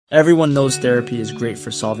Everyone knows therapy is great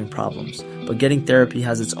for solving problems, but getting therapy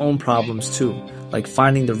has its own problems too, like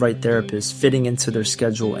finding the right therapist, fitting into their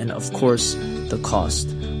schedule, and of course, the cost.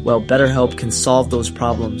 Well, BetterHelp can solve those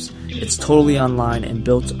problems. It's totally online and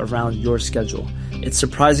built around your schedule. It's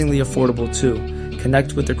surprisingly affordable too.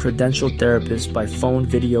 Connect with a credentialed therapist by phone,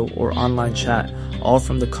 video, or online chat, all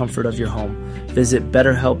from the comfort of your home. Visit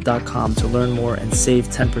BetterHelp.com to learn more and save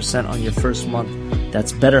 10% on your first month.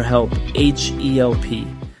 That's BetterHelp, H-E-L-P.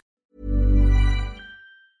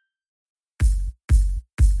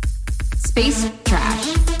 Space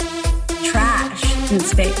trash. Trash in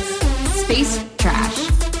space. Space trash.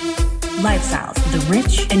 Lifestyles of the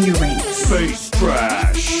rich and Uranus. Space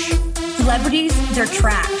trash. Celebrities, they're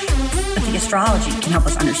trash, but the astrology can help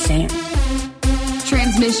us understand.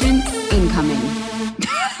 Transmission incoming.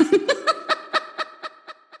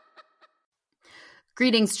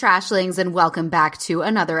 Greetings, trashlings, and welcome back to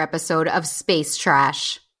another episode of Space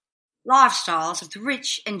Trash. Lifestyles of the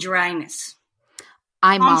rich and Uranus.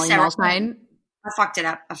 I'm Molly Mulshine. I fucked it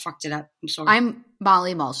up. I'm sorry. I'm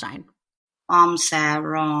Molly Mulshine. I'm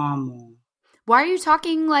Sarah. Why are you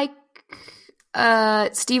talking like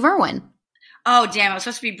Steve Irwin? Oh, damn. I was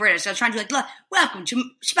supposed to be British. I was trying to be like, welcome to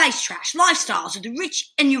Space Trash, Lifestyles of the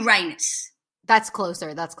Rich and Uranus. That's closer.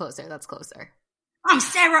 I'm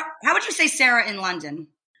Sarah. How would you say Sarah in London?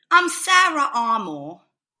 I'm Sarah Armour.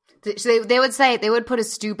 They would say, they would put a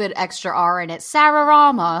stupid extra R in it. Sarah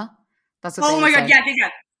Armour. That's what they would say. Yeah.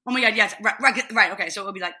 Oh my God, yes. Right. Okay, so it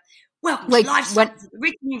would be like, welcome to Lifestyles of the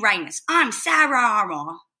Rich and Uranus. I'm Sarah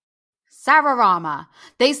Armour. Sarah Rama.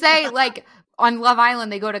 They say, like, on Love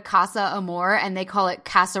Island, they go to Casa Amor, and they call it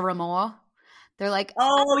Casa Ramor. They're like,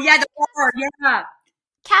 oh, yeah, the word, yeah.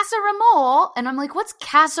 Casa Ramor. And I'm like, what's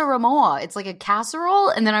Casa Ramor? It's like a casserole?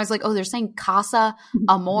 And then I was like, oh, they're saying Casa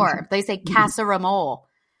Amor. They say Casa Ramor.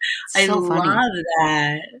 I love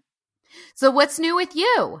that. So what's new with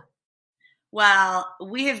you? Well,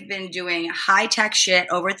 we have been doing high-tech shit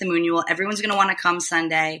over at the Moonual. Everyone's going to want to come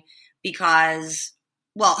Sunday because,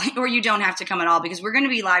 well, or you don't have to come at all because we're going to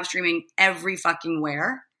be live streaming every fucking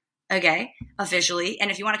where, okay, officially.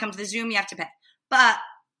 And if you want to come to the Zoom, you have to pay. But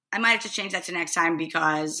I might have to change that to next time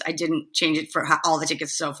because I didn't change it for all the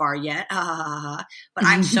tickets so far yet. But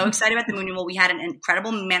I'm so excited about the Moonual. We had an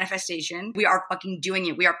incredible manifestation. We are fucking doing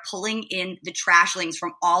it. We are pulling in the trashlings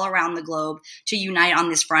from all around the globe to unite on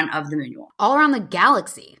this front of the Moonual. All around the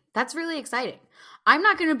galaxy. That's really exciting. I'm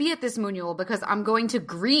not going to be at this Moonual because I'm going to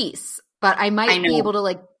Greece, but I might be able to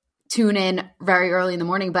like tune in very early in the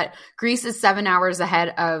morning. But Greece is 7 hours ahead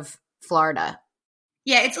of Florida.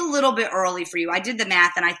 Yeah, it's a little bit early for you. I did the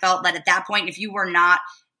math and I felt that at that point, if you were not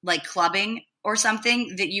like clubbing or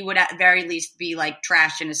something, that you would at very least be like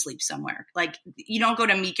trashed and asleep somewhere. Like you don't go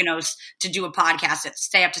to Mykonos to do a podcast,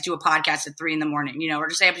 stay up to do a podcast at 3 a.m, or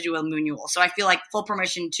to stay up to do a Moonual. So I feel like full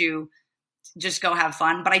permission to just go have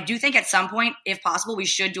fun. But I do think at some point, if possible, we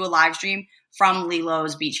should do a live stream from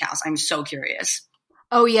Lilo's beach house. I'm so curious.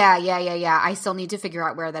 Oh, yeah. I still need to figure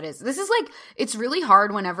out where that is. This is like, it's really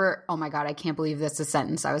hard whenever, oh my God, I can't believe this is a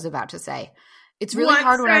sentence I was about to say. It's really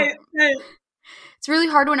hard it's really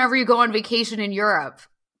hard whenever you go on vacation in Europe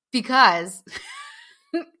because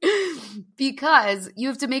you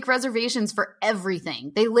have to make reservations for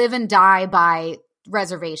everything. They live and die by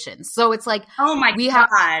reservations. So it's like, oh my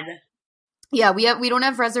God. We don't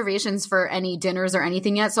have reservations for any dinners or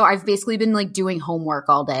anything yet. So I've basically been like doing homework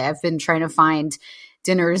all day. I've been trying to find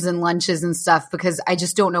dinners and lunches and stuff because I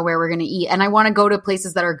just don't know where we're going to eat. And I want to go to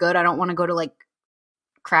places that are good. I don't want to go to like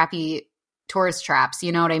crappy tourist traps.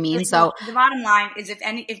 You know what I mean? So the bottom line is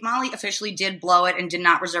if Molly officially did blow it and did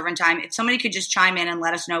not reserve in time, if somebody could just chime in and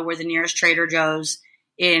let us know where the nearest Trader Joe's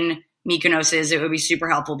in Mykonos is, it would be super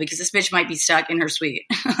helpful because this bitch might be stuck in her suite.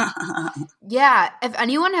 Yeah. If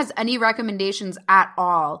anyone has any recommendations at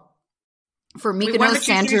all for Mykonos,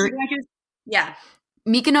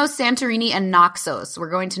 Mykonos, Santorini, and Naxos. We're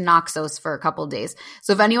going to Naxos for a couple of days.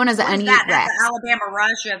 So if anyone has any that's the Alabama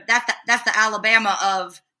Russia. That's the Alabama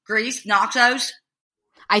of Greece, Naxos.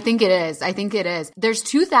 I think it is. There's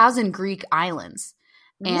 2,000 Greek islands.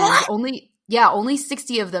 And only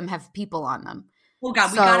 60 of them have people on them. Oh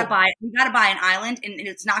God, we gotta buy an island, and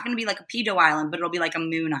it's not going to be like a pedo island, but it'll be like a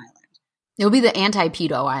moon island. It'll be the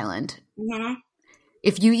anti-pedo island. Mm-hmm.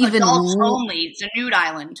 If you even adults only, it's a nude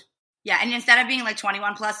island. Yeah, and instead of being like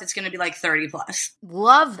 21 plus, it's going to be like 30 plus.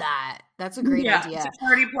 Love that. That's a great idea. It's a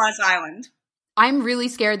 30 plus island. I'm really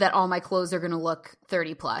scared that all my clothes are going to look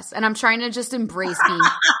 30 plus, and I'm trying to just embrace being.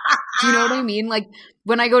 Do you know what I mean? Like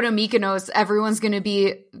when I go to Mykonos, everyone's going to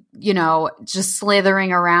be, just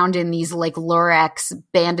slithering around in these like Lurex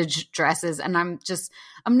bandage dresses, and I'm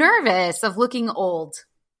nervous of looking old.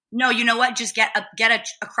 No, you know what? Just get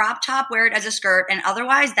a crop top, wear it as a skirt, and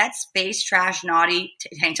otherwise that space trash naughty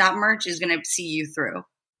tank top merch is going to see you through.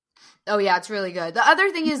 Oh yeah, it's really good. The other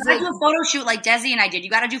thing is you do a photo shoot like Desi and I did. You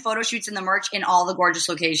got to do photo shoots in the merch in all the gorgeous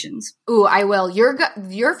locations. Ooh, I will.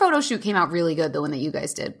 Your photo shoot came out really good, the one that you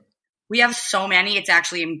guys did. We have so many, it's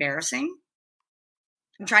actually embarrassing.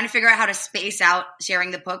 I'm trying to figure out how to space out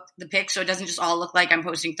sharing the pics so it doesn't just all look like I'm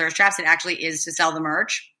posting thirst traps. It actually is to sell the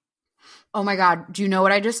merch. Oh my God. Do you know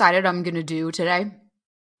what I decided I'm going to do today?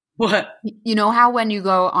 What? You know how when you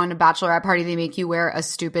go on a bachelorette party, they make you wear a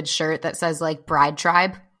stupid shirt that says like Bride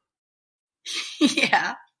Tribe?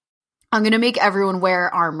 Yeah. I'm going to make everyone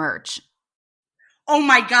wear our merch. Oh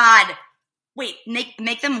my God. Wait,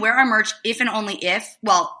 make them wear our merch if and only if.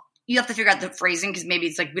 Well, you have to figure out the phrasing because maybe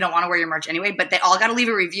it's like we don't want to wear your merch anyway, but they all got to leave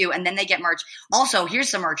a review and then they get merch. Also, here's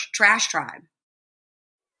some merch. Trash Tribe.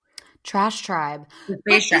 Trash Tribe.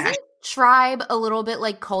 Space trash. Isn't tribe a little bit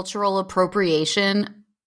like cultural appropriation?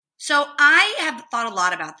 So I have thought a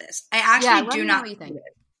lot about this. I actually do not think it.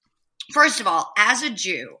 First of all, as a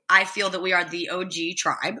Jew, I feel that we are the OG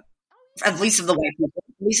tribe, at least of the white people.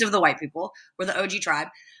 At least of the white people, we're the OG tribe.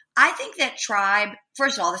 I think that tribe,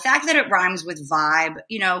 first of all, the fact that it rhymes with vibe,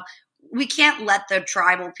 we can't let the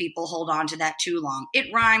tribal people hold on to that too long.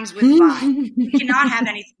 It rhymes with vibe. We cannot have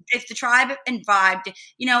anything. If the tribe and vibe,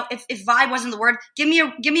 if vibe wasn't the word, give me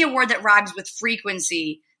a word that rhymes with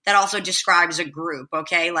frequency that also describes a group.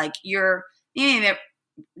 Okay, like your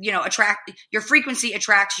frequency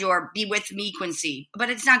attracts your be with me quincy, but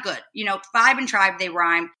it's not good. Vibe and tribe, they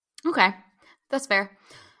rhyme. Okay, that's fair.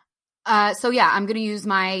 So yeah, I'm going to use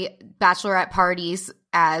my bachelorette parties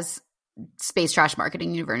as space trash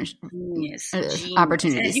marketing opportunities. And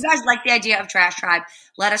if you guys like the idea of Trash Tribe,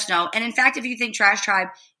 let us know. And in fact, if you think Trash Tribe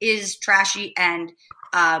is trashy and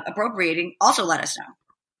appropriating, also let us know.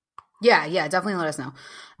 Yeah, definitely let us know.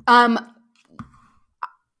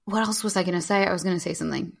 What else was I going to say? I was going to say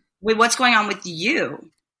something. Wait, what's going on with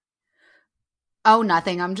you? Oh,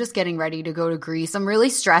 nothing. I'm just getting ready to go to Greece. I'm really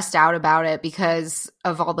stressed out about it because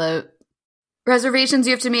of all the reservations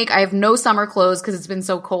you have to make. I have no summer clothes because it's been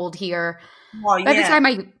so cold here. Well, yeah. By the time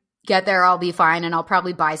I get there, I'll be fine and I'll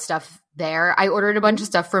probably buy stuff there. I ordered a bunch of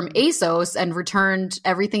stuff from ASOS and returned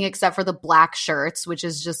everything except for the black shirts, which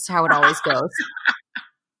is just how it always goes.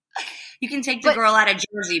 You can take the girl out of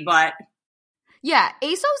Jersey, but... Yeah,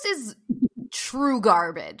 ASOS is true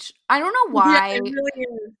garbage. I don't know why. Yeah, it really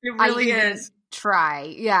is. It really is.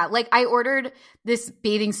 Try. Yeah, like I ordered this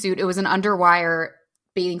bathing suit. It was an underwire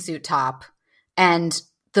bathing suit top. And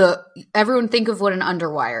everyone think of what an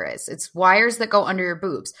underwire is. It's wires that go under your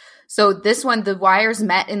boobs. So this one, the wires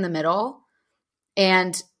met in the middle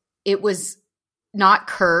and it was not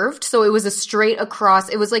curved. So it was a straight across.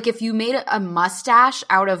 It was like if you made a mustache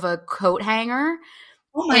out of a coat hanger.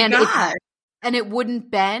 Oh my God. And it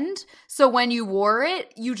wouldn't bend. So when you wore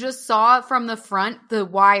it, you just saw from the front the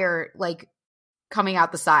wire like coming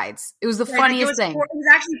out the sides. It was the funniest thing.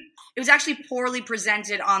 It was actually poorly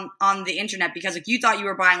presented on the internet because like you thought you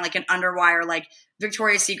were buying like an underwire, like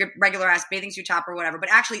Victoria's Secret regular ass bathing suit top or whatever. But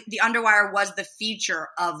actually the underwire was the feature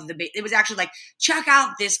of it was actually like, check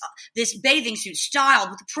out this bathing suit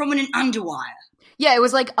styled with a prominent underwire. Yeah, it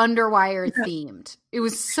was like underwire themed. It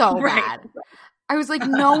was so bad. I was like,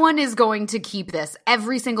 no one is going to keep this.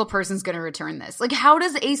 Every single person's going to return this. Like, how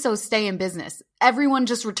does ASOS stay in business? Everyone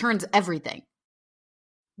just returns everything.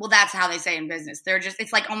 Well, that's how they stay in business.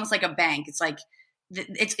 It's like almost like a bank. It's like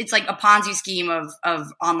it's like a Ponzi scheme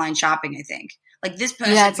of online shopping, I think. Like this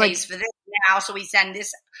person pays for this now, so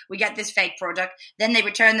we get this fake product. Then they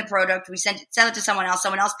return the product. We sell it to someone else.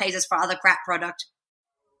 Someone else pays us for other crap product.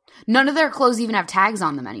 None of their clothes even have tags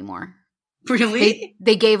on them anymore. Really?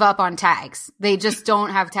 They gave up on tags. They just don't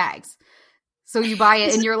have tags. So you buy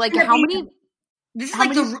it and you're like, how many? This is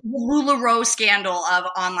like the LuLaRoe scandal of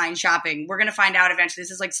online shopping. We're going to find out eventually. This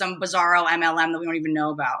is like some bizarro MLM that we don't even know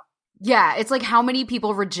about. Yeah, it's like how many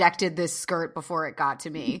people rejected this skirt before it got to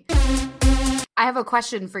me. I have a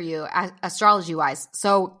question for you, astrology-wise.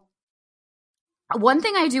 So one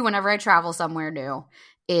thing I do whenever I travel somewhere new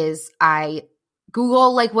is I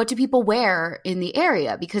Google, like, what do people wear in the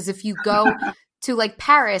area? Because if you go to, like,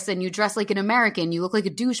 Paris and you dress like an American, you look like a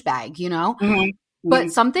douchebag, Mm-hmm.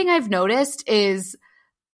 But something I've noticed is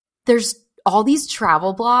there's all these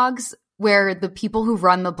travel blogs where the people who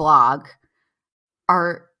run the blog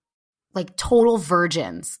are, like, total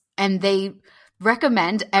virgins. And they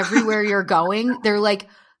recommend everywhere you're going. They're like,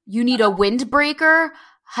 you need a windbreaker,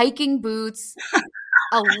 hiking boots,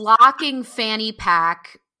 a locking fanny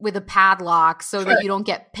pack with a padlock so that you don't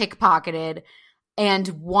get pickpocketted, and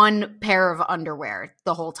one pair of underwear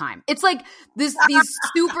the whole time. It's like these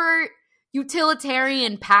super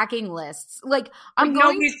utilitarian packing lists. Like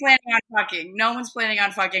nobody's planning on fucking. No one's planning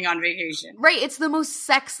on fucking on vacation. Right. It's the most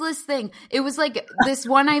sexless thing. It was like this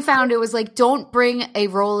one I found. It was like, don't bring a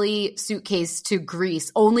rolly suitcase to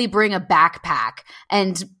Greece. Only bring a backpack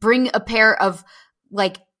and bring a pair of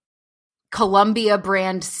like Columbia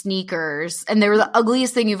brand sneakers. And they were the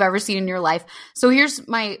ugliest thing you've ever seen in your life. So here's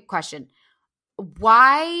my question.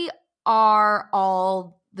 Why are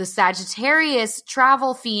all the Sagittarius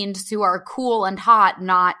travel fiends who are cool and hot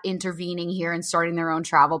not intervening here and starting their own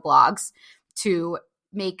travel blogs to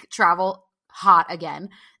make travel hot again?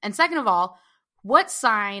 And second of all, what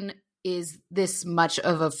sign is this much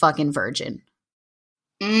of a fucking virgin?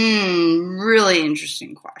 Really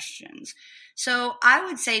interesting questions. So I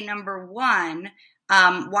would say number one,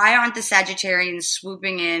 why aren't the Sagittarians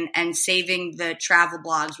swooping in and saving the travel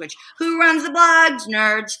blogs, which who runs the blogs?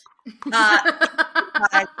 Nerds.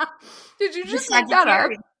 Did you just make that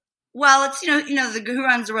up? Well, it's the Who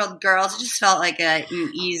Runs the World girls. It just felt like an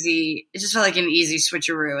easy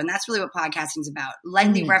switcheroo, and that's really what podcasting is about: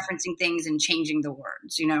 lightly referencing things and changing the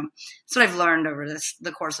words. That's what I've learned over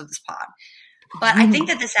the course of this pod. But I think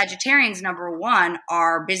that the Sagittarians, number one,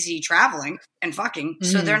 are busy traveling and fucking,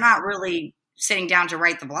 so they're not really sitting down to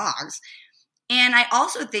write the blogs. And I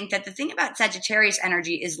also think that the thing about Sagittarius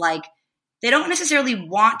energy is like, they don't necessarily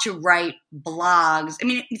want to write blogs. I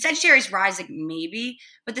mean, Sagittarius rising maybe,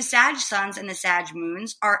 but the Sag suns and the Sag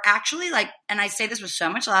moons are actually like, and I say this with so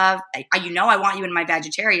much love, I want you in my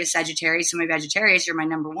Sagittarius, so my Sagittarius, you're my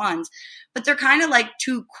number ones, but they're kind of like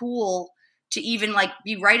too cool to even like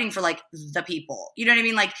be writing for like the people. You know what I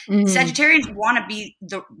mean? Like Sagittarians want to be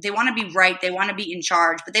they want to be right. They want to be in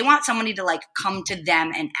charge, but they want somebody to like come to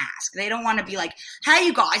them and ask. They don't want to be like, hey,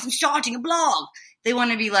 you guys, I'm starting a blog. They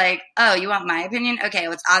want to be like, oh, you want my opinion? Okay,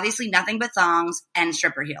 well, it's obviously nothing but thongs and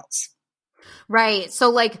stripper heels. Right. So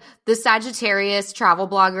like the Sagittarius travel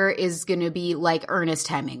blogger is going to be like Ernest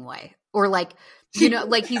Hemingway, or like,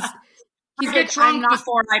 like he's like, I'm not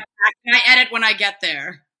before I pack and I edit when I get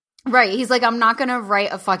there. Right. He's like, I'm not going to write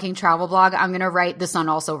a fucking travel blog. I'm going to write The Sun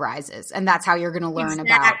Also Rises. And that's how you're going to learn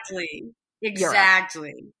about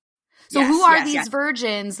Exactly. Europe. So who are these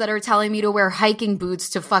virgins that are telling me to wear hiking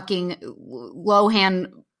boots to fucking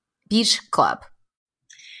Lohan Beach Club?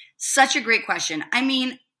 Such a great question. I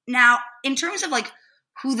mean, now, in terms of like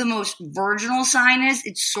who the most virginal sign is,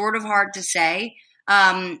 it's sort of hard to say.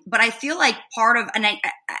 But I feel like part of, and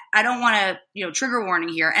I don't want to, trigger warning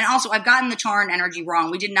here. And also I've gotten the Tauran energy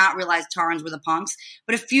wrong. We did not realize Taurans were the punks,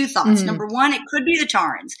 but a few thoughts. Number one, it could be the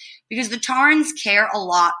Taurans, because the Taurans care a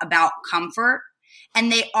lot about comfort, and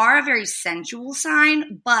they are a very sensual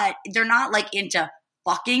sign, but they're not like into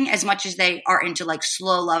fucking as much as they are into like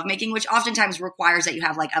slow lovemaking, which oftentimes requires that you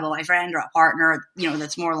have like a boyfriend or a partner,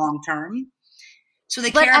 that's more long term. So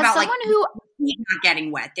they care about like not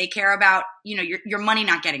getting wet. They care about, your money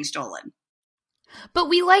not getting stolen. But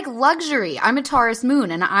we like luxury. I'm a Taurus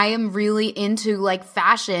moon, and I am really into like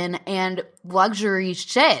fashion and luxury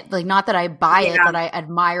shit. Like, not that I buy it, but I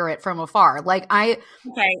admire it from afar. Okay.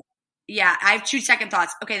 Yeah, I have 2 second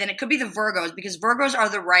thoughts. Okay, then it could be the Virgos, because Virgos are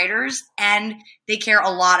the writers and they care a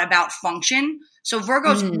lot about function. So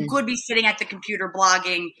Virgos could be sitting at the computer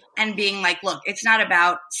blogging and being like, look, it's not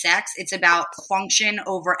about sex. It's about function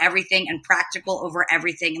over everything and practical over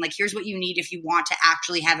everything. And like, here's what you need if you want to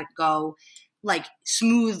actually have it go like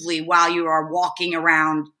smoothly while you are walking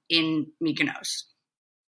around in Mykonos.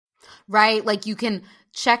 Right. Like you can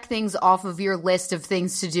check things off of your list of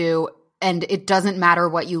things to do, and it doesn't matter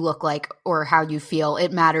what you look like or how you feel.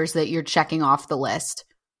 It matters that you're checking off the list.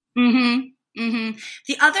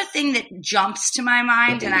 The other thing that jumps to my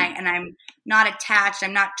mind, and I'm not attached,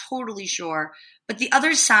 I'm not totally sure, but the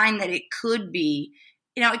other sign that it could be,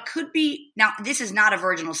 now this is not a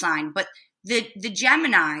virginal sign, but the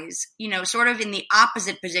Geminis, sort of in the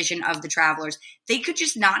opposite position of the travelers, they could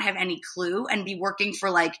just not have any clue and be working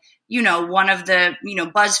for like, one of the,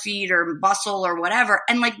 BuzzFeed or Bustle or whatever,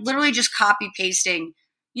 and like literally just copy pasting,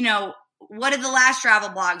 what did the last travel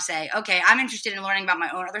blog say? Okay, I'm interested in learning about my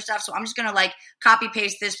own other stuff, so I'm just going to like copy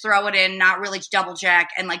paste this, throw it in, not really double check,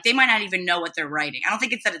 and like they might not even know what they're writing. I don't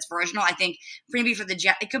think it's that it's virginal. I think maybe for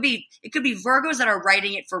it could be Virgos that are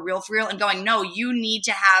writing it for real and going, no, you need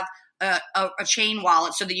to have a chain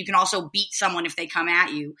wallet so that you can also beat someone if they come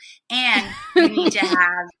at you, and you need to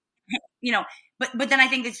have, But then I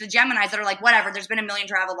think it's the Geminis that are like, whatever, there's been a million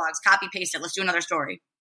travel blogs, copy paste it, let's do another story.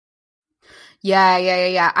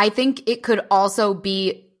 Yeah. I think it could also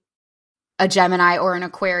be a Gemini or an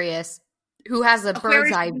Aquarius who has a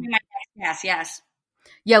bird's eye. Yes.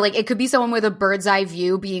 Yeah, like it could be someone with a bird's eye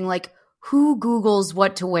view being like, who Googles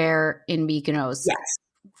what to wear in Mykonos? Yes.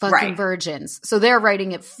 Fucking Right. virgins. So they're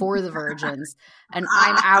writing it for the virgins. And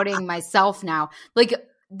I'm outing myself now. Like,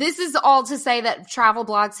 this is all to say that travel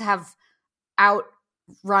blogs have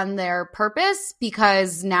outrun their purpose,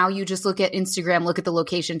 because now you just look at Instagram, look at the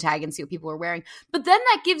location tag and see what people are wearing. But then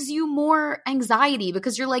that gives you more anxiety,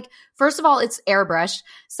 because you're like, first of all, it's airbrushed.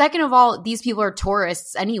 Second of all, these people are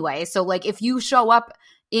tourists anyway. So like if you show up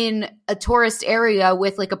in a tourist area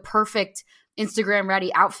with like a perfect Instagram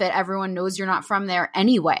ready outfit, everyone knows you're not from there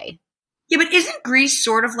anyway. Yeah, but isn't Greece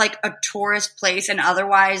sort of like a tourist place and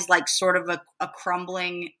otherwise like sort of a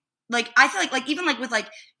crumbling, like I feel like even like with like,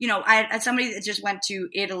 you know, I had somebody that just went to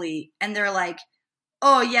Italy and they're like,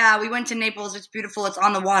 oh yeah, we went to Naples, it's beautiful, it's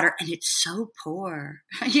on the water, and it's so poor.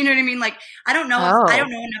 You know what I mean? Like I don't know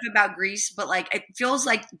enough about Greece, but like it feels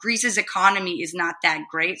like Greece's economy is not that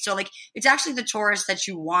great. So like it's actually the tourists that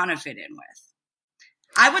you want to fit in with.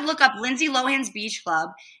 I would look up Lindsay Lohan's Beach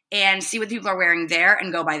Club and see what people are wearing there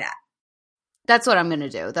and go by that. That's what I'm going to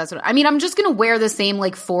do. I'm just going to wear the same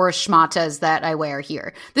like 4 schmatas that I wear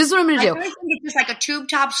here. This is what I'm going to do. I think it's just like a tube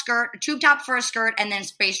top for a skirt, and then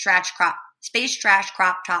space trash crop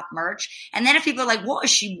top merch. And then if people are like, what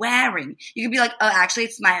is she wearing? You could be like, oh, actually,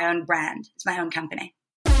 it's my own brand. It's my own company.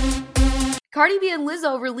 Cardi B and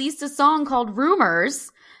Lizzo released a song called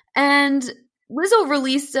Rumors, and Lizzo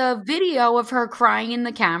released a video of her crying in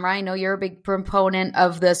the camera. I know you're a big proponent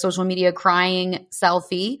of the social media crying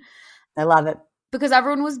selfie. I love it. Because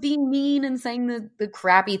everyone was being mean and saying the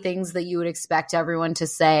crappy things that you would expect everyone to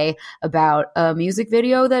say about a music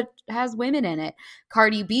video that has women in it.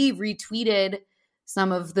 Cardi B retweeted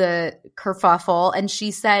some of the kerfuffle, and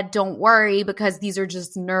she said, don't worry, because these are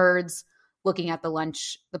just nerds looking at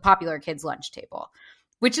the popular kids' lunch table,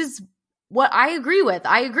 which is what I agree with.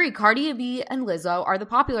 I agree. Cardi B and Lizzo are the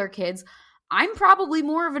popular kids. I'm probably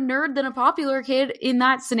more of a nerd than a popular kid in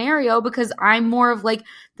that scenario, because I'm more of like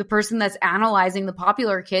the person that's analyzing the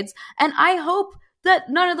popular kids. And I hope that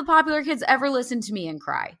none of the popular kids ever listen to me and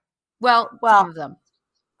cry. Well, some of them.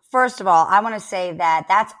 First of all, I want to say that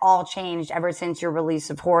that's all changed ever since your release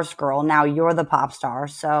of Horse Girl. Now you're the pop star.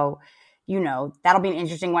 So, you know, that'll be an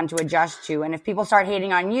interesting one to adjust to. And if people start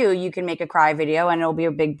hating on you, you can make a cry video and it'll be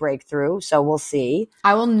a big breakthrough. So we'll see.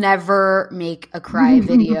 I will never make a cry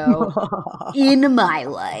video in my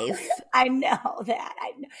life. I know that.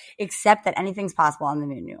 I know. Except that anything's possible on the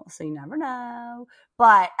Menu. So you never know.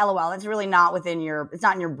 But LOL, it's really not it's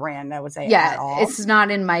not in your brand, I would say. Yeah, at all. It's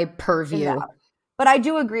not in my purview. Yeah. But I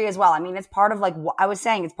do agree as well. I mean, it's part of like, I was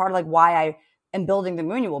saying, it's part of like why I am building the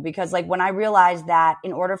Moonual, because like when I realized that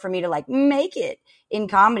in order for me to like make it in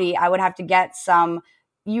comedy, I would have to get some,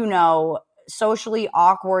 you know, socially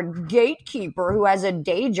awkward gatekeeper who has a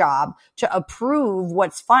day job to approve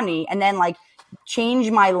what's funny and then like change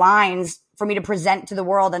my lines for me to present to the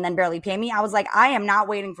world and then barely pay me. I was like, I am not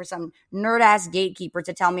waiting for some nerd ass gatekeeper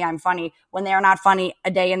to tell me I'm funny when they are not funny a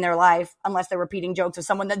day in their life, unless they're repeating jokes of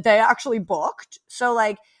someone that they actually booked. So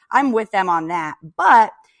like, I'm with them on that.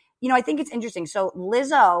 But you know, I think it's interesting. So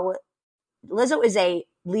Lizzo is a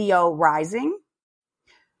Leo rising.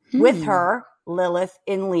 With her, Lilith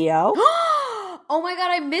in Leo. Oh my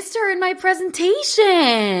God, I missed her in my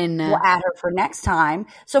presentation. We'll add her for next time.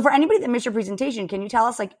 So for anybody that missed your presentation, can you tell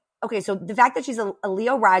us like, okay, so the fact that she's a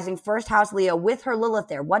Leo rising, first house Leo with her Lilith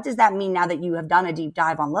there, what does that mean now that you have done a deep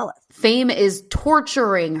dive on Lilith? Fame is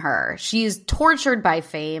torturing her. She is tortured by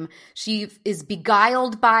fame. She is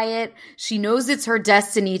beguiled by it. She knows it's her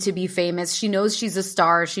destiny to be famous. She knows she's a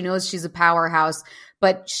star. She knows she's a powerhouse,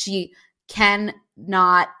 but she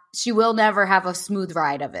will never have a smooth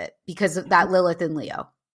ride of it because of that Lilith in Leo.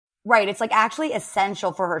 Right. It's like actually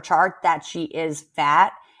essential for her chart that she is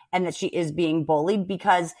fat and that she is being bullied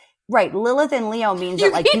because right, Lilith and Leo means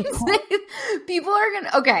that like people are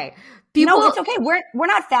gonna okay. No, it's okay. We're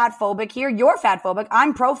not fat phobic here. You're fat phobic.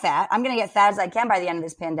 I'm pro fat. I'm gonna get fat as I can by the end of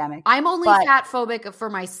this pandemic. I'm only fat phobic for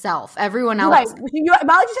myself. Everyone else, right?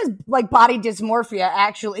 Molly just has like body dysmorphia.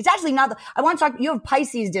 Actually, it's actually not. I want to talk. You have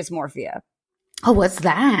Pisces dysmorphia. Oh, what's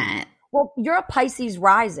that? Well, you're a Pisces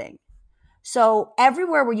rising. So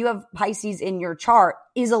everywhere where you have Pisces in your chart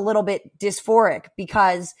is a little bit dysphoric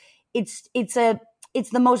because it's the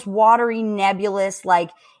most watery, nebulous, like,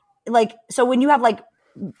 so when you have like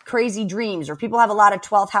crazy dreams or people have a lot of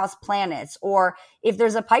 12th house planets, or if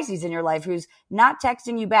there's a Pisces in your life who's not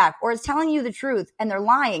texting you back or is telling you the truth and they're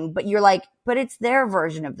lying, but you're like, but it's their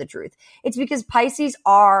version of the truth. It's because Pisces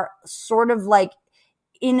are sort of like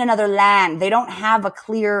in another land. They don't have a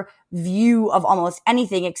clear view of almost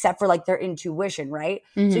anything except for like their intuition, right?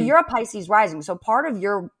 Mm-hmm. So you're a Pisces rising. So part of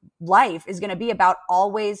your life is going to be about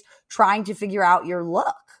always trying to figure out your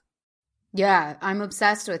look. Yeah, I'm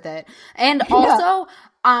obsessed with it. And also,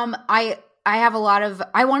 I have a lot of,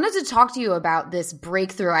 I wanted to talk to you about this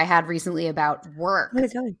breakthrough I had recently about work.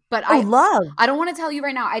 But I don't want to tell you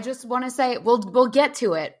right now. I just want to say, we'll get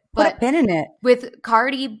to it. Put But a pin in it. with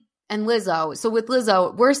Cardi and Lizzo. So with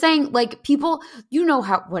Lizzo, we're saying like people, you know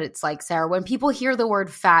what it's like, Sarah, when people hear the word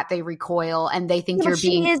fat, they recoil and they think you're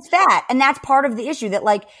being. She is fat. And that's part of the issue that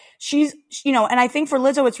like she's, you know, and I think for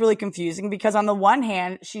Lizzo, it's really confusing because on the one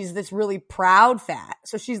hand, she's this really proud fat.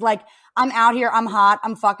 So she's like, I'm out here. I'm hot.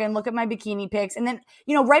 I'm fucking, look at my bikini pics. And then,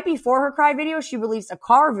 you know, right before her cry video, she released a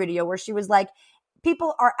car video where she was like,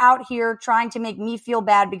 people are out here trying to make me feel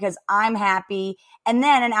bad because I'm happy. And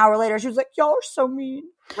then an hour later, she was like, y'all are so mean.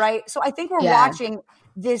 Right. So I think we're watching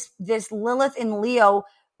this Lilith in Leo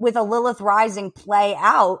with a Lilith rising play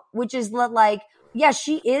out, which is like, yeah,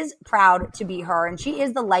 she is proud to be her and she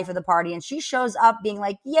is the life of the party. And she shows up being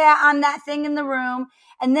like, yeah, I'm that thing in the room.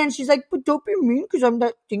 And then she's like, but don't be mean because I'm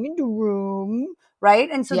that thing in the room. Right.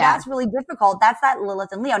 And so that's really difficult. That's that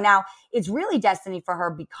Lilith and Leo. Now it's really destiny for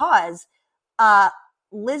her because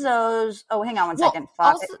Lizzo's, oh, hang on one second.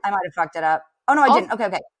 Fuck, I might have fucked it up. Oh no, I didn't.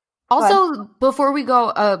 Okay. Also, before we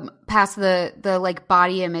go past the like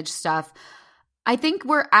body image stuff, I think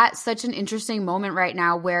we're at such an interesting moment right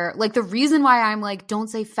now where like the reason why I'm like, don't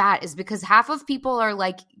say fat is because half of people are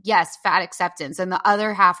like, yes, fat acceptance. And the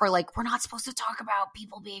other half are like, we're not supposed to talk about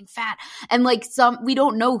people being fat. And like we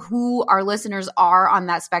don't know who our listeners are on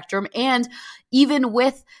that spectrum. And even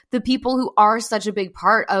with the people who are such a big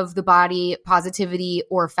part of the body positivity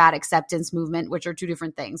or fat acceptance movement, which are two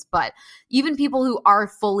different things, but even people who are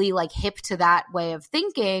fully like hip to that way of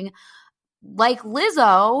thinking, like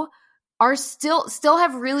Lizzo, are still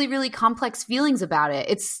have really, really complex feelings about it.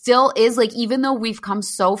 It still is like, even though we've come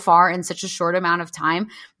so far in such a short amount of time,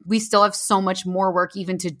 we still have so much more work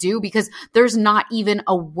even to do because there's not even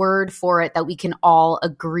a word for it that we can all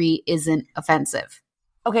agree isn't offensive.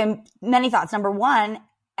 Okay, many thoughts. Number one,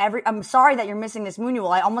 I'm sorry that you're missing this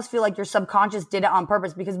Moonual. I almost feel like your subconscious did it on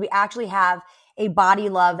purpose because we actually have a body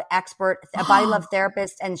love expert, a body love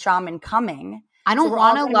therapist and shaman coming. I don't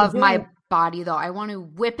want to love my body though. I want to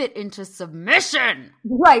whip it into submission.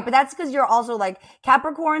 Right. But that's because you're also like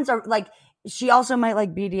Capricorns are like, she also might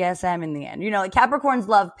like BDSM in the end, you know, like Capricorns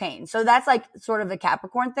love pain. So that's like sort of a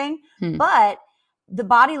Capricorn thing. But the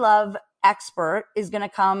body love expert is going to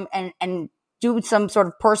come and do some sort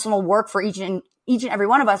of personal work for each and every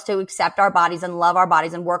one of us to accept our bodies and love our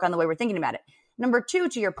bodies and work on the way we're thinking about it. Number two,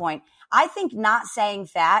 to your point, I think not saying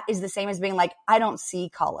fat is the same as being like, I don't see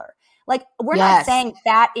color. Like, we're not saying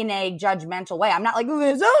fat in a judgmental way. I'm not like,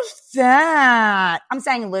 Lizzo's fat. I'm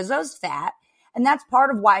saying Lizzo's fat. And that's part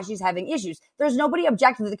of why she's having issues. There's nobody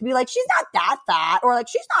objective that could be like, she's not that fat. Or like,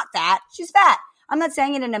 she's not fat. She's fat. I'm not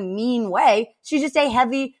saying it in a mean way. She's just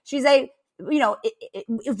she's a, you know,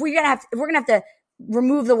 if we're going to have to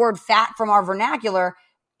remove the word fat from our vernacular,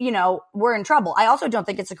 you know, we're in trouble. I also don't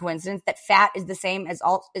think it's a coincidence that fat is the same as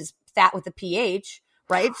fat with a PH.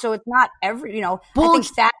 Right. So it's not every, you know, I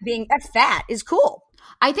think fat is cool.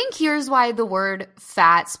 I think here's why the word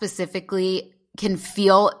fat specifically can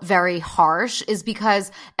feel very harsh is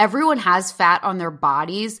because everyone has fat on their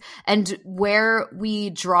bodies, and where we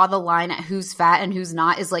draw the line at who's fat and who's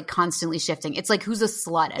not is like constantly shifting. It's like who's a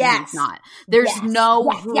slut and who's not. There's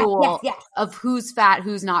no rule of who's fat,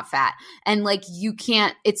 who's not fat. And like you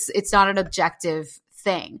can't, it's not an objective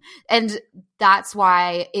thing. And that's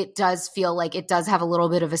why it does feel like it does have a little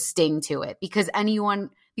bit of a sting to it because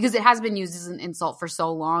it has been used as an insult for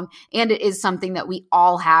so long and it is something that we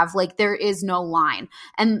all have. Like there is no line.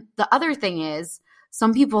 And the other thing is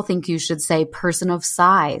some people think you should say person of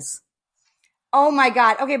size. Oh my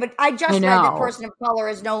God. Okay, but I just read that person of color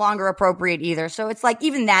is no longer appropriate either. So it's like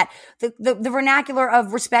even that the vernacular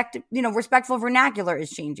of respect, you know, respectful vernacular is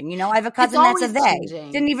changing. You know, I have a cousin that's a they.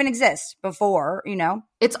 Changing. Didn't even exist before, you know.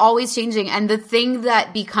 It's always changing. And the thing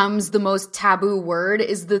that becomes the most taboo word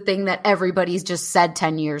is the thing that everybody's just said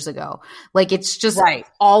 10 years ago. Like it's just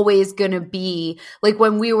always going to be like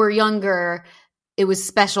when we were younger, it was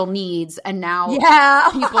special needs. And now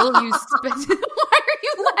people use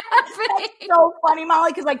That's so funny,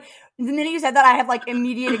 Molly, because like the minute you said that, I have like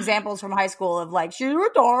immediate examples from high school of like she's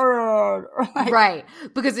retarded, or, like, right?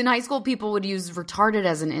 Because in high school, people would use retarded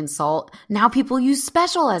as an insult. Now people use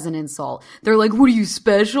special as an insult. They're like, "What are you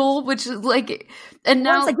special?" Which is like, and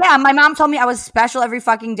now it's like, yeah, my mom told me I was special every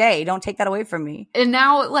fucking day. Don't take that away from me. And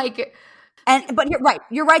now, like. But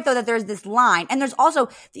you're right though that there's this line, and there's also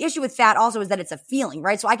the issue with fat also is that it's a feeling,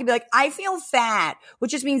 right? So I could be like, I feel fat,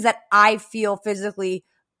 which just means that I feel physically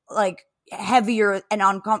like heavier and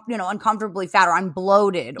uncomfortably fat, or I'm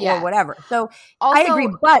bloated or whatever. So also, I agree,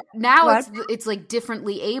 but now it's like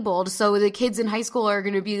differently abled. So the kids in high school are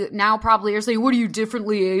going to be now probably are saying, "What are you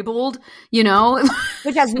differently abled?" You know,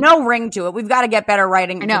 which has no ring to it. We've got to get better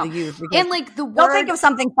writing to the youth. And like the word, they'll think of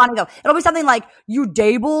something funny though. It'll be something like "you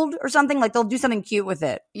dabled" or something. Like they'll do something cute with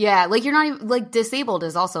it. Yeah, like you're not even like disabled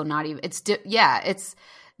is also not even. It's it's.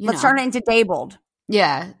 Let's turn it into dabled.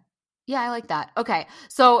 Yeah. Yeah, I like that. Okay.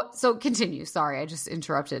 So continue. Sorry, I just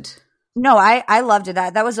interrupted. No, I loved it.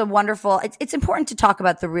 That was a wonderful, it's important to talk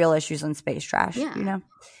about the real issues in space trash, you know?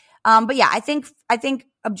 But yeah, I think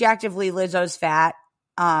objectively Lizzo's fat.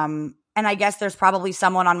 And I guess there's probably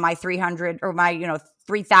someone on my 300 or my,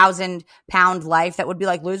 3,000 pound life that would be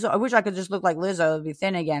like, Lizzo, I wish I could just look like Lizzo and be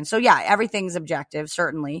thin again. So yeah, everything's objective,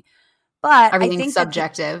 certainly. But everything's I think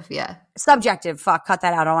subjective. Subjective. Fuck, cut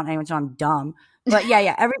that out. I don't want anyone to know I'm dumb. But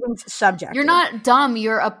yeah, everything's subjective. You're not dumb.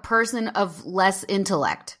 You're a person of less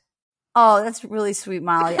intellect. Oh, that's really sweet,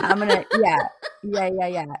 Molly. I'm gonna,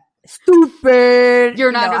 yeah. Stupid.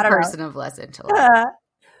 You're not a person of less intellect.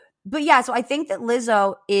 But yeah, so I think that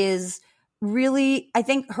Lizzo is really, I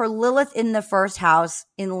think her Lilith in the first house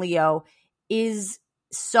in Leo is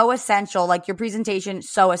so essential. Like your presentation,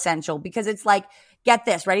 so essential because it's like, get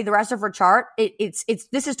this, ready? The rest of her chart, it's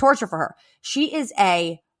this is torture for her. She is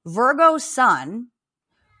a Virgo sun,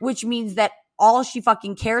 which means that all she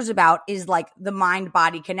fucking cares about is like the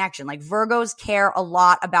mind-body connection. Like Virgos care a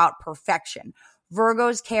lot about perfection.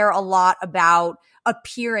 Virgos care a lot about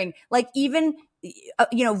appearing. Like even,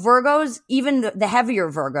 Virgos, even the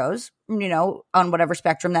heavier Virgos, on whatever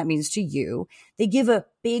spectrum that means to you, they give a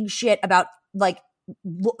big shit about like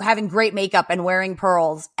having great makeup and wearing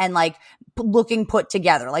pearls and like looking put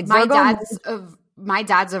together. Like my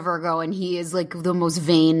dad's a Virgo and he is like the most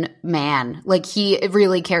vain man. Like he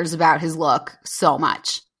really cares about his look so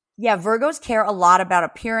much. Yeah, Virgos care a lot about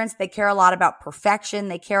appearance. They care a lot about perfection.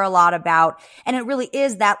 They care a lot about, and it really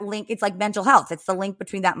is that link. It's like mental health. It's the link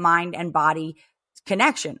between that mind and body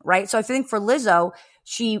connection, right? So I think for Lizzo,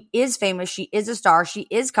 she is famous. She is a star. She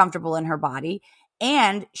is comfortable in her body.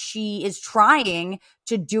 And she is trying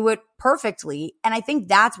to do it perfectly. And I think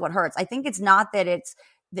that's what hurts. I think it's not that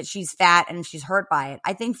she's fat and she's hurt by it.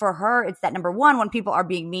 I think for her, it's that number one, when people are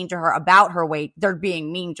being mean to her about her weight, they're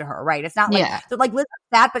being mean to her, right? It's not like, they're like, Lizzo's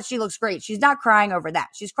fat, but she looks great. She's not crying over that.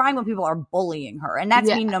 She's crying when people are bullying her. And that's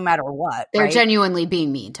mean no matter what. They're right? genuinely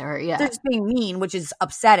being mean to her. Yeah. They're just being mean, which is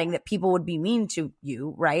upsetting that people would be mean to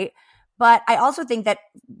you, right? But I also think that,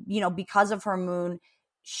 because of her moon,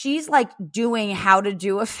 she's like doing how to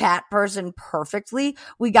do a fat person perfectly.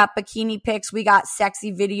 We got bikini pics. We got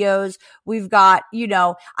sexy videos. We've got,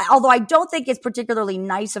 although I don't think it's particularly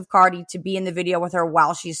nice of Cardi to be in the video with her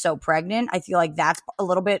while she's so pregnant. I feel like that's a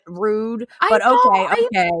little bit rude, but okay. I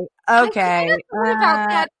kind of thought about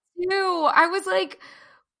that too. I was like,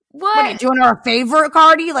 what are you doing her a favor,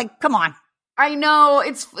 Cardi? Like, come on. I know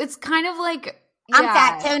it's kind of like, I'm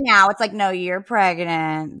fat too now. It's like, no, you're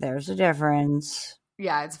pregnant. There's a difference.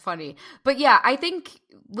 Yeah, it's funny. But yeah, I think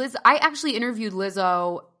I actually interviewed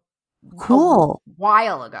Lizzo a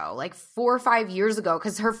while ago, like 4 or 5 years ago,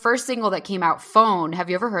 because her first single that came out, Phone. Have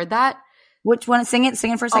you ever heard that? Which one? Sing it for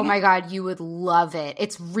a second. Oh my God, you would love it.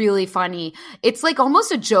 It's really funny. It's like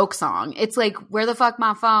almost a joke song. It's like, where the fuck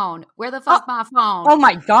my phone? Where the fuck my phone? Oh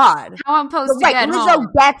my God. How I'm supposed to get Lizzo home.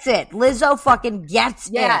 gets it. Lizzo fucking gets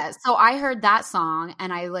it. Yeah. So I heard that song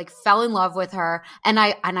and I like fell in love with her. And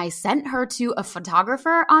I sent her to a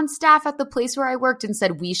photographer on staff at the place where I worked and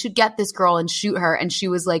said, we should get this girl and shoot her. And she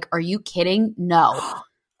was like, are you kidding? No.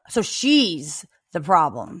 So she's the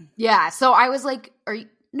problem. Yeah. So I was like, are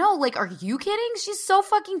you kidding? She's so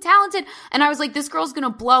fucking talented. And I was like, this girl's going to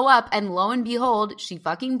blow up. And lo and behold, she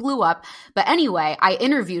fucking blew up. But anyway, I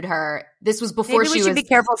interviewed her. This was before Maybe we should be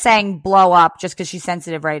careful saying blow up just because she's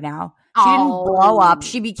sensitive right now. She didn't blow up.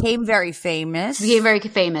 She became very famous.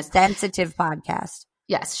 Sensitive podcast.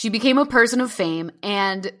 Yes. She became a person of fame.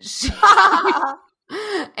 And she,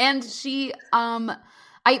 but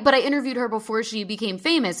I interviewed her before she became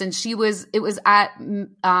famous. And it was at,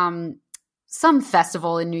 some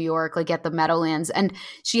festival in New York, like at the Meadowlands. And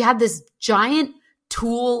she had this giant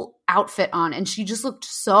tulle outfit on and she just looked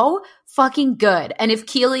so fucking good. And if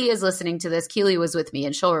Keely is listening to this, Keely was with me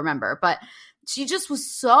and she'll remember, but she just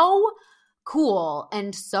was so cool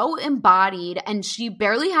and so embodied and she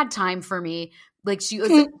barely had time for me. Like she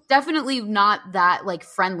was definitely not that like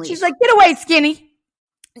friendly. She's like, get away, skinny.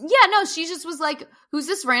 Yeah, no, she just was like, who's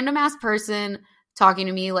this random ass person talking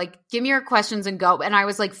to me, like, give me your questions and go. And I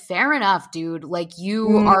was like, fair enough, dude. Like,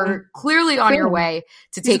 you are clearly on your way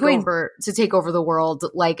to take over the world.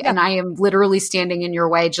 Like, and I am literally standing in your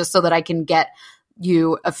way just so that I can get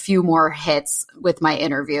you a few more hits with my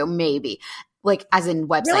interview, maybe. Like, as in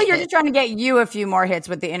website. Really, you're just trying to get you a few more hits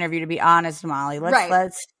with the interview, to be honest, Molly.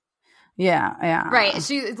 Let's. Yeah. Right.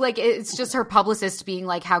 She like, it's just her publicist being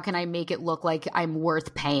like, how can I make it look like I'm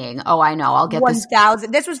worth paying? Oh, I know. I'll get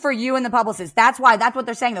 1,000. This was for you and the publicist. That's what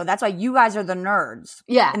they're saying though. That's why you guys are the nerds.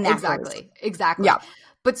 Yeah, exactly. Yeah.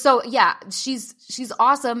 But so, yeah, she's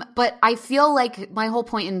awesome. But I feel like my whole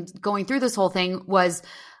point in going through this whole thing was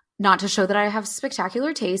not to show that I have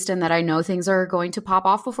spectacular taste and that I know things are going to pop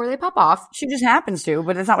off before they pop off. She just happens to,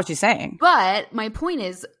 but that's not what she's saying. But my point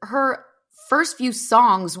is, her first few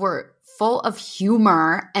songs were full of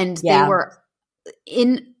humor and they were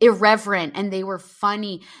irreverent and they were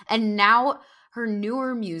funny. And now her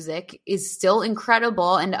newer music is still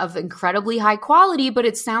incredible and of incredibly high quality, but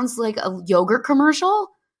it sounds like a yogurt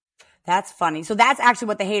commercial. That's funny. So that's actually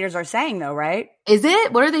what the haters are saying though, right? Is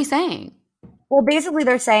it? What are they saying? Well, basically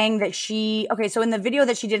they're saying that so in the video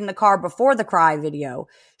that she did in the car before the Cry video,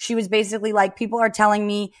 she was basically like, people are telling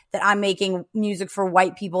me that I'm making music for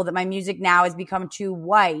white people, that my music now has become too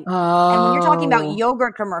white. Oh. And when you're talking about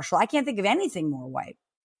yogurt commercial, I can't think of anything more white.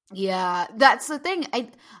 Yeah, that's the thing.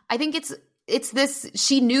 I think it's this,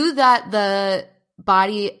 she knew that the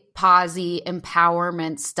body posy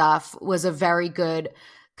empowerment stuff was a very good,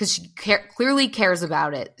 because she clearly cares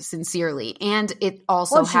about it sincerely. And it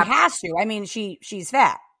also she has to. I mean, she's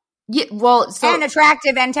fat. Yeah, well, and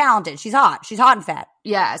attractive and talented. She's hot. She's hot and fat.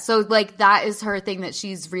 Yeah, so like that is her thing that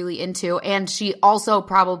she's really into. And she also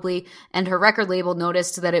probably, and her record label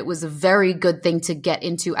noticed that it was a very good thing to get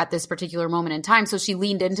into at this particular moment in time. So she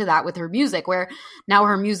leaned into that with her music, where now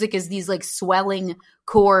her music is these like swelling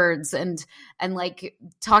chords and like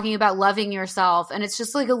talking about loving yourself. And it's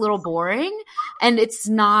just like a little boring. And it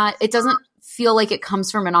doesn't feel like it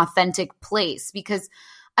comes from an authentic place, because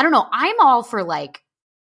I don't know, I'm all for like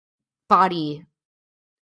body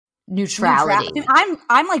neutrality.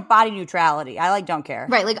 I'm like body neutrality. I like don't care.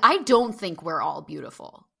 Right. Like I don't think we're all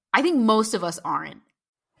beautiful. I think most of us aren't.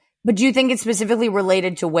 But do you think it's specifically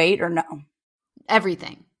related to weight or no?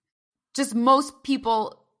 Everything. Just most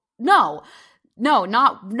people. No.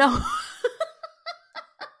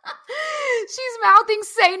 She's mouthing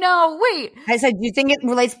say no. Wait. I said, do you think it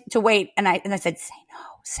relates to weight? And I said, say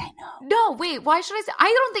no. No, wait, why should I say?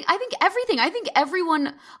 I think everything. I think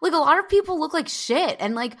everyone, like a lot of people look like shit.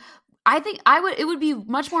 And like, I think it would be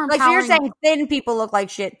much more empowering. Like, so you're saying thin people look like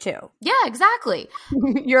shit too. Yeah, exactly.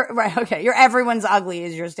 You're right. Okay. Everyone's ugly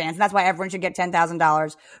is your stance. And that's why everyone should get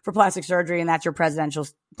 $10,000 for plastic surgery. And that's your presidential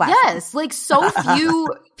platform. Yes. Like so few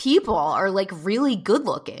people are like really good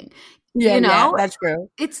looking. Yeah, you know, yeah, that's true.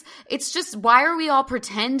 It's just, why are we all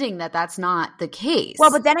pretending that that's not the case?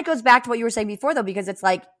 Well, but then it goes back to what you were saying before, though, because it's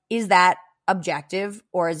like, is that objective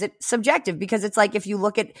or is it subjective? Because it's like, if you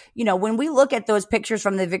look at, when we look at those pictures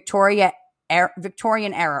from the Victorian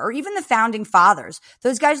era, or even the founding fathers,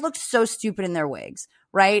 those guys looked so stupid in their wigs,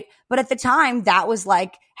 right? But at the time, that was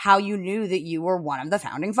like how you knew that you were one of the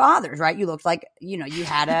founding fathers, right? You looked like, you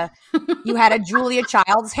had a Julia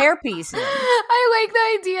Child's hairpiece. I like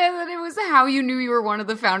the idea that it was how you knew you were one of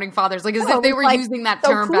the founding fathers, like as if they were like, using that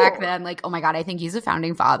term cool. Back then. Like, oh my God, I think he's a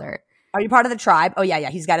founding father. Are you part of the tribe? Oh yeah,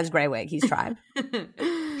 he's got his gray wig. He's tribe.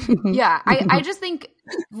 Yeah, I just think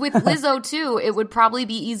with Lizzo too, it would probably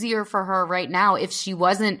be easier for her right now if she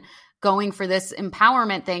wasn't going for this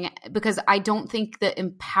empowerment thing, because I don't think the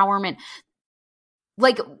empowerment,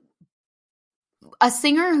 like a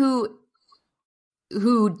singer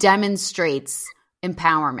who demonstrates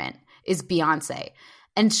empowerment is Beyonce.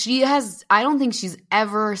 And I don't think she's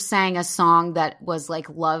ever sang a song that was like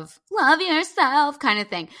love yourself kind of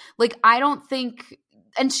thing. Like, I don't think,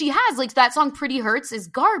 and she has, like, that song Pretty Hurts is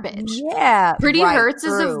garbage. Yeah. Pretty Hurts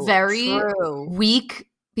is a very weak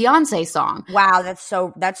Beyonce song. Wow, that's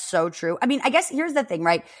so true. I mean, I guess here's the thing,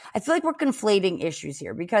 right? I feel like we're conflating issues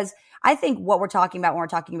here, because I think what we're talking about when we're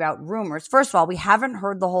talking about rumors, first of all, we haven't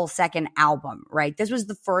heard the whole second album, right? This was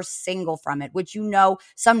the first single from it, which,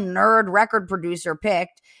 some nerd record producer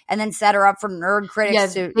picked and then set her up for nerd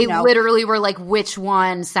critics. Yeah, they literally were like, which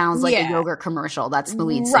one sounds like a yogurt commercial? That's the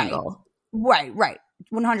lead single. Right.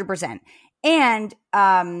 100%. And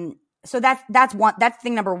so that's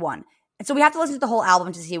thing number one. And so we have to listen to the whole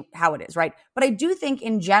album to see how it is, right? But I do think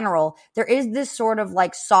in general, there is this sort of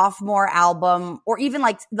like sophomore album, or even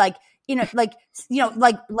like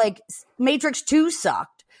Matrix 2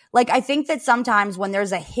 sucked. Like, I think that sometimes when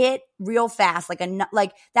there's a hit real fast, like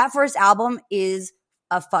that first album is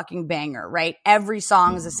a fucking banger, right? Every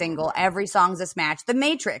song is a single. Every song is a smash. The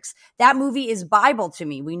Matrix, that movie is Bible to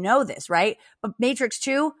me. We know this, right? But Matrix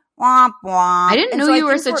 2, womp womp. I didn't know you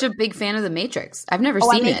were such a big fan of The Matrix. I've never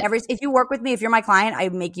seen it. If you work with me, if you're my client, I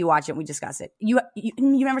make you watch it and we discuss it. You've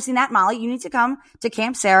never seen that, Molly? You need to come to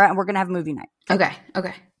Camp Sarah and we're going to have a movie night. Okay.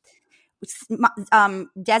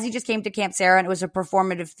 Desi just came to Camp Sarah and it was a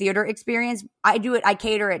performative theater experience. I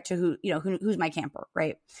cater it to who's my camper,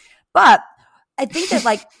 right? But I think that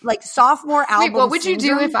like sophomore album. Wait, what would you do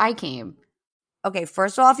syndrome, if I came? Okay,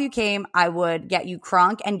 first off, you came, I would get you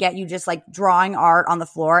crunk and get you just like drawing art on the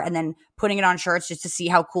floor and then putting it on shirts just to see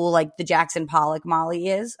how cool like the Jackson Pollock Molly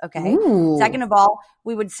is. Okay. Ooh. Second of all,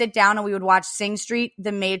 we would sit down and we would watch Sing Street,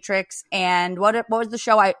 The Matrix, and what was the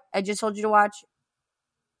show I just told you to watch?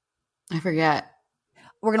 I forget.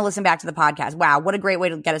 We're going to listen back to the podcast. Wow, what a great way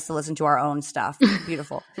to get us to listen to our own stuff.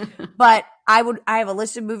 Beautiful. But I have a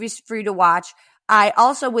list of movies for you to watch. I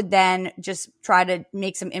also would then just try to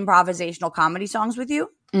make some improvisational comedy songs with you.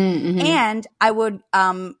 Mm-hmm. And I would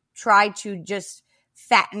try to just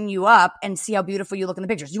fatten you up and see how beautiful you look in the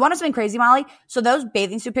pictures. You want to something crazy, Molly? So those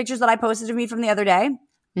bathing suit pictures that I posted of me from the other day,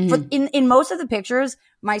 in most of the pictures,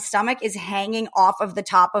 my stomach is hanging off of the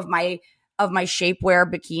top of my shapewear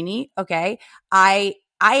bikini. Okay. I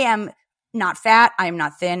am not fat. I am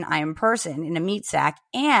not thin. I am a person in a meat sack.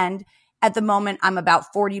 And at the moment, I'm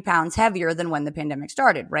about 40 pounds heavier than when the pandemic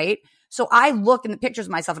started, right? So I look in the pictures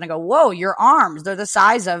of myself and I go, whoa, your arms, they're the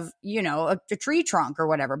size of, a tree trunk or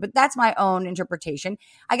whatever. But that's my own interpretation.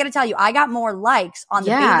 I got to tell you, I got more likes on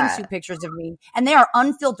the bathing suit pictures of me, and they are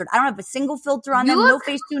unfiltered. I don't have a single filter on them, no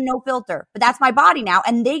face tune, no filter. But that's my body now,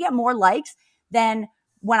 and they get more likes than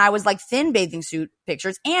when I was like thin bathing suit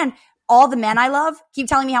pictures. And all the men I love keep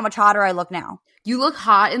telling me how much hotter I look now. You look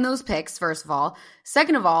hot in those pics, first of all.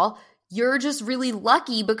 Second of all, you're just really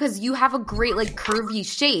lucky because you have a great like curvy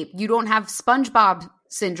shape. You don't have SpongeBob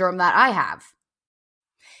syndrome that I have.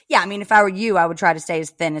 Yeah, I mean, if I were you, I would try to stay as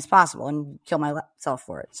thin as possible and kill myself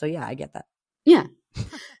for it. So yeah, I get that. Yeah.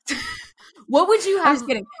 What would you have? I'm just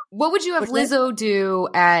kidding. What would you have Lizzo do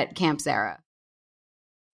at Camp Sarah?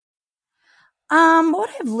 What would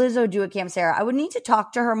I have Lizzo do at Camp Sarah? I would need to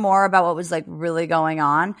talk to her more about what was like really going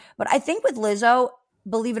on. But I think with Lizzo,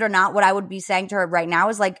 believe it or not, what I would be saying to her right now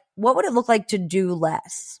is like, what would it look like to do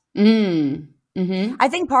less? Mm-hmm. I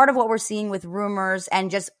think part of what we're seeing with rumors and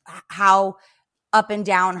just how up and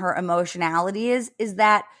down her emotionality is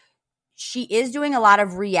that she is doing a lot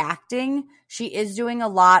of reacting. She is doing a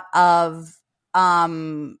lot of,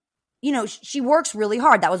 she works really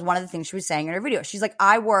hard. That was one of the things she was saying in her video. She's like,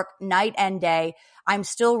 I work night and day. I'm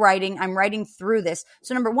still writing. I'm writing through this.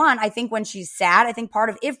 So number one, I think when she's sad, I think part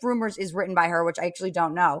of If Rumors is written by her, which I actually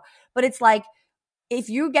don't know, but it's like, if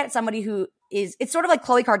you get somebody who is, it's sort of like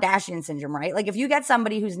Khloe Kardashian syndrome, right? Like if you get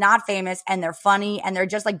somebody who's not famous and they're funny and they're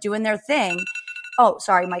just like doing their thing. Oh,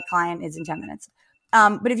 sorry. My client is in 10 minutes.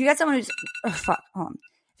 But if you get someone who's, if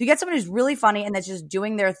you get someone who's really funny and that's just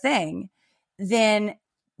doing their thing, then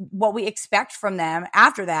what we expect from them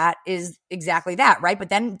after that is exactly that, right? But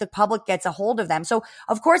then the public gets a hold of them. So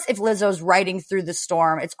of course, if Lizzo's writing through the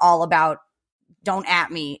storm, it's all about don't at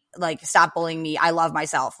me, like stop bullying me. I love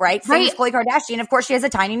myself, right? Same as Khloe Kardashian. Of course, she has a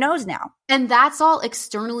tiny nose now. And that's all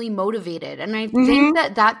externally motivated. And I think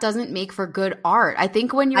that doesn't make for good art. I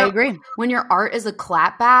think when I agree. When your art is a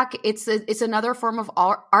clapback, it's another form of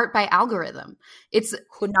art by algorithm.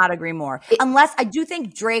 Could not agree more. Unless I do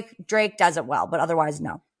think Drake does it well, but otherwise,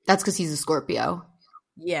 no. That's because he's a Scorpio.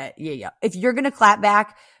 Yeah. If you're going to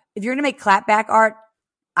make clapback art,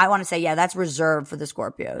 I want to say, yeah, that's reserved for the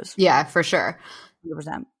Scorpios. Yeah, for sure.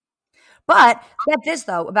 100%. But get this,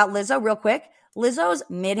 though, about Lizzo real quick. Lizzo's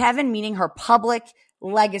midheaven, meaning her public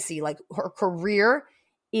legacy, like her career,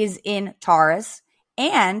 is in Taurus.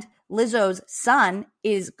 And Lizzo's sun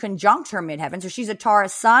is conjunct her midheaven. So she's a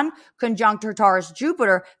Taurus sun, conjunct her Taurus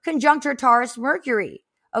Jupiter, conjunct her Taurus Mercury.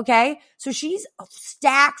 Okay? So she's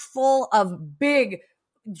stacked full of big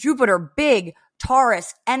Jupiter, big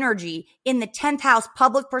Taurus energy in the 10th house,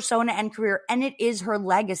 public persona and career, and it is her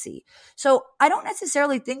legacy. So I don't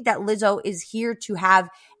necessarily think that Lizzo is here to have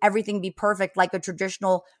everything be perfect like a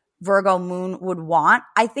traditional Virgo moon would want.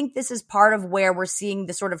 I think this is part of where we're seeing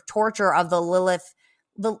the sort of torture of the Lilith,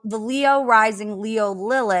 the Leo rising, Leo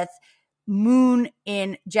Lilith, moon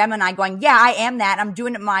in Gemini going, yeah, I am that. I'm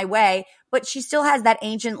doing it my way. But she still has that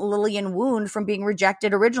ancient Lillian wound from being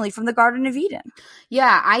rejected originally from the Garden of Eden.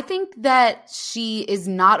 Yeah, I think that she is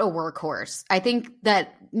not a workhorse. I think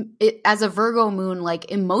that as a Virgo moon, like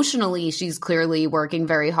emotionally, she's clearly working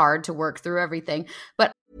very hard to work through everything.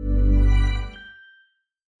 But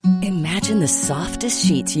Imagine the softest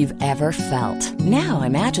sheets you've ever felt. Now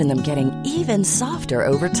imagine them getting even softer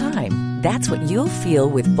over time. That's what you'll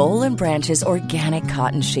feel with Boll & Branch's organic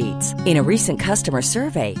cotton sheets. In a recent customer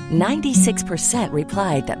survey, 96%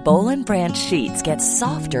 replied that Boll & Branch sheets get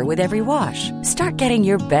softer with every wash. Start getting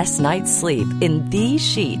your best night's sleep in these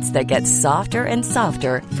sheets that get softer and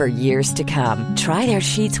softer for years to come. Try their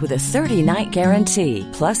sheets with a 30-night guarantee.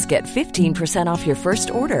 Plus, get 15% off your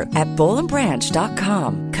first order at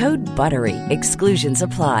bollandbranch.com. Code BUTTERY. Exclusions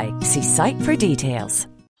apply. See site for details.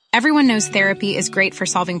 Everyone knows therapy is great for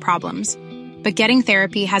solving problems, but getting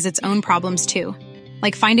therapy has its own problems too,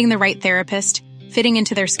 like finding the right therapist, fitting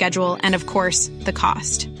into their schedule, and of course, the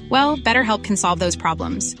cost. Well, BetterHelp can solve those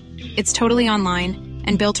problems. It's totally online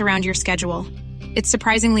and built around your schedule. It's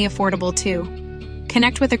surprisingly affordable too.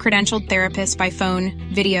 Connect with a credentialed therapist by phone,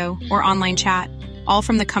 video, or online chat, all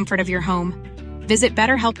from the comfort of your home. Visit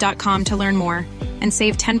BetterHelp.com to learn more and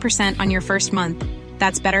save 10% on your first month.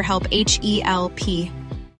 That's BetterHelp, H-E-L-P.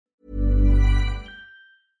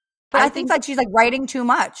 But I think like she's like writing too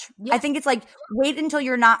much. Yeah. I think it's like wait until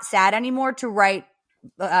you're not sad anymore to write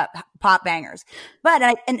pop bangers.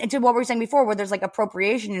 But and to what we were saying before, where there's like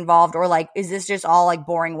appropriation involved, or like is this just all like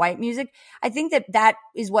boring white music? I think that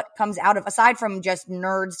is what comes out of, aside from just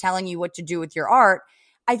nerds telling you what to do with your art.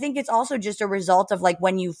 I think it's also just a result of like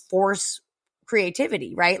when you force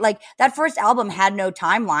creativity, right? Like that first album had no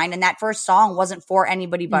timeline, and that first song wasn't for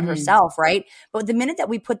anybody but herself, right? But the minute that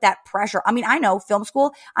we put that pressure, I mean, I know film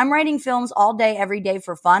school, I'm writing films all day, every day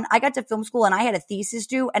for fun. I got to film school and I had a thesis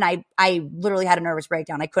due, and I literally had a nervous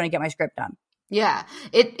breakdown. I couldn't get my script done. Yeah,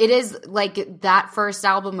 it is like that first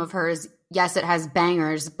album of hers. Yes, it has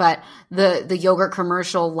bangers, but the yogurt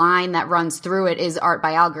commercial line that runs through it is art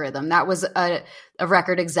by algorithm. That was a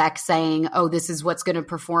record exec saying, oh, this is what's going to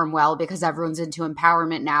perform well because everyone's into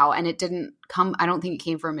empowerment now. And it didn't come, I don't think it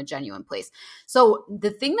came from a genuine place. So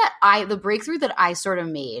the breakthrough that I sort of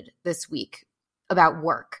made this week about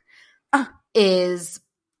work is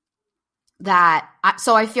that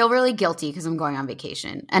so I feel really guilty because I'm going on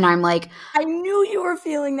vacation, and I'm like, I knew you were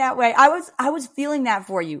feeling that way. I was feeling that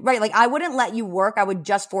for you, right? Like I wouldn't let you work. I would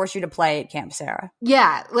just force you to play at Camp Sarah.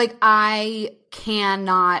 Yeah, like I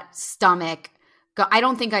cannot stomach. I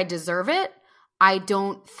don't think I deserve it. I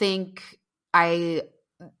don't think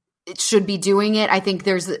it should be doing it. I think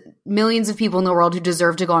there's millions of people in the world who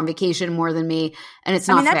deserve to go on vacation more than me, and it's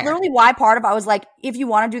not fair. That's literally why I was like, if you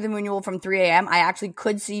want to do the Moonual from 3 a.m., I actually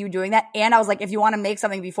could see you doing that. And I was like, if you want to make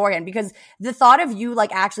something beforehand, because the thought of you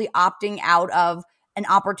like actually opting out of an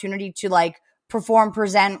opportunity to like perform,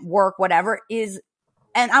 present, work, whatever is,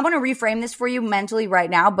 and I'm going to reframe this for you mentally right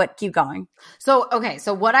now, but keep going. So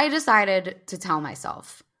what I decided to tell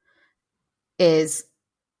myself is,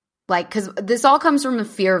 like, because this all comes from the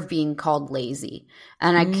fear of being called lazy.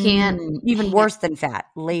 And I can't. Even worse than fat,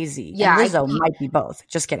 lazy. Yeah. And Lizzo might be both.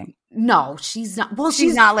 Just kidding. No, she's not. Well,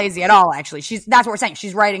 she's not lazy at all, actually. That's what we're saying.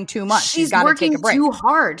 She's writing too much. She's got to take a break. Too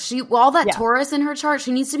hard. All that Taurus in her chart,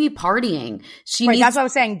 she needs to be partying. That's what I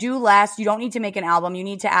was saying. Do less. You don't need to make an album. You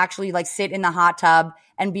need to actually like sit in the hot tub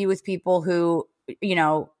and be with people who, you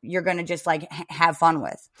know, you're going to just like have fun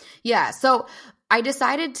with. Yeah. So I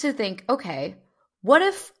decided to think, okay, what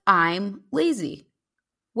if I'm lazy?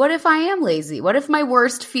 What if I am lazy? What if my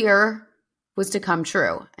worst fear was to come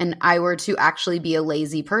true and I were to actually be a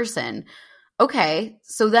lazy person? Okay,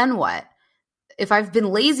 so then what? If I've been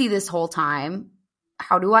lazy this whole time,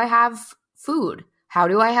 how do I have food? How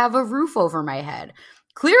do I have a roof over my head?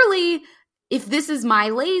 Clearly, if this is my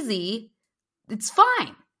lazy, it's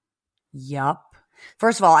fine. Yup.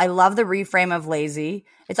 First of all, I love the reframe of lazy.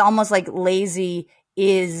 It's almost like lazy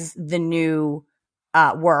is the new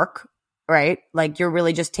work, right? Like you're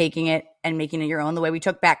really just taking it and making it your own. The way we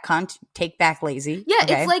took back cunt, take back lazy. Yeah,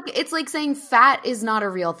 okay? it's like saying fat is not a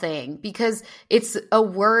real thing because it's a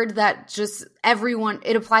word that just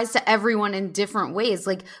it applies to everyone in different ways.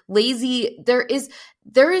 Like lazy, there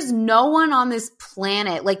is no one on this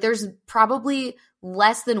planet, like there's probably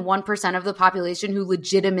less than 1% of the population who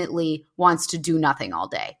legitimately wants to do nothing all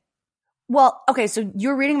day. Well, okay, so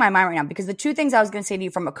you're reading my mind right now, because the two things I was going to say to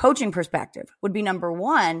you from a coaching perspective would be, number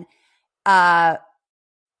one,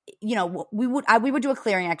 you know, we would do a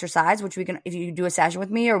clearing exercise, which we can, if you do a session with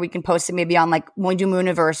me, or we can post it maybe on like when we do Moon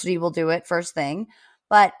University, we'll do it first thing.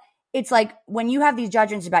 But it's like when you have these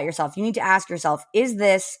judgments about yourself, you need to ask yourself, is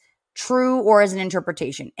this true or is an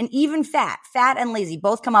interpretation? And even fat and lazy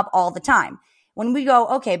both come up all the time. When we go,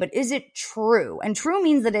 okay, but is it true? And true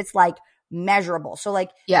means that it's like measurable. So like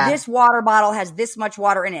this water bottle has this much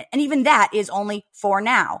water in it. And even that is only for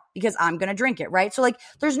now because I'm going to drink it, right? So like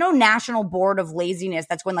there's no national board of laziness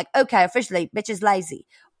that's going like, okay, officially bitch is lazy.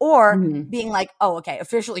 or being like, oh, okay,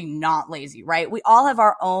 officially not lazy, right? We all have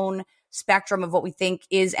our own spectrum of what we think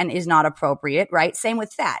is and is not appropriate, right? Same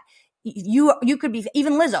with fat. You could be,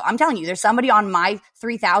 even Lizzo, I'm telling you, there's somebody on my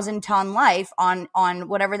 3,000 ton life on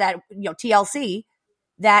whatever that, TLC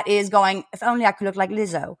that is going, if only I could look like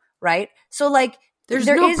Lizzo, right? So like, there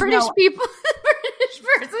no is British people, British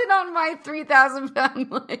person on my 3,000 pound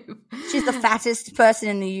life. She's the fattest person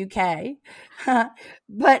in the UK.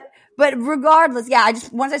 But regardless,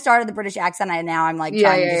 once I started the British accent, I'm like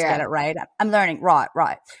trying to just get it right. I'm learning.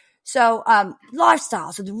 Right. So,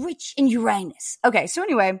 lifestyle. So the rich in Uranus. Okay. So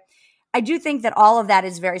anyway, I do think that all of that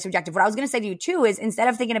is very subjective. What I was going to say to you too is, instead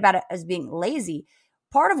of thinking about it as being lazy,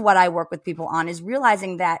 part of what I work with people on is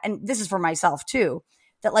realizing that, and this is for myself too,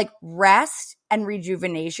 that like rest and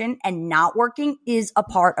rejuvenation and not working is a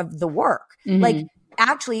part of the work. Like,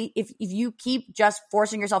 actually, if you keep just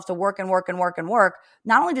forcing yourself to work,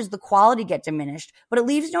 not only does the quality get diminished, but it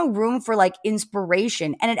leaves no room for like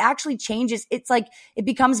inspiration. And it actually changes. It's like, it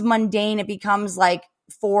becomes mundane. It becomes like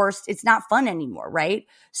forced. It's not fun anymore, right?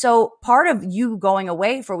 So part of you going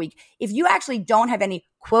away for a week, if you actually don't have any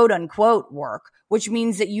quote unquote work, which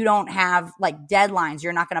means that you don't have like deadlines,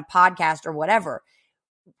 you're not going to podcast or whatever.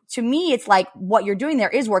 To me, it's like what you're doing there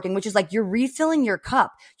is working, which is like you're refilling your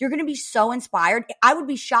cup. You're going to be so inspired. I would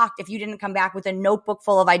be shocked if you didn't come back with a notebook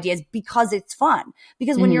full of ideas, because it's fun.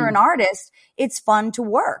 Because when you're an artist, it's fun to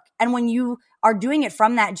work. And when you are doing it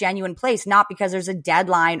from that genuine place, not because there's a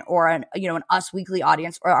deadline or an Us Weekly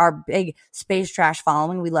audience or our big space trash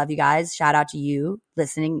following. We love you guys. Shout out to you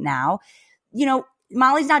listening now.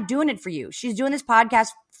 Molly's not doing it for you. She's doing this podcast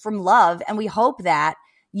from love. And we hope that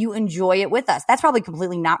you enjoy it with us. That's probably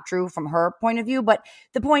completely not true from her point of view. But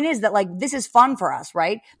the point is that like, this is fun for us,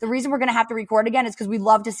 right? The reason we're going to have to record again is because we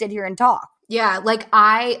love to sit here and talk. Yeah. Like,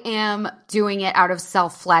 I am doing it out of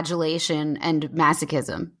self-flagellation and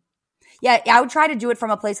masochism. Yeah, I would try to do it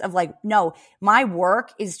from a place of like, no, my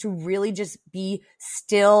work is to really just be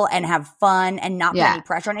still and have fun and not put any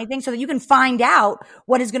pressure on anything, so that you can find out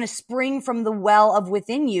what is going to spring from the well of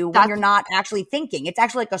within you when you're not actually thinking. It's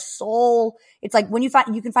actually like a soul. It's like when you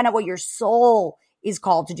can find out what your soul is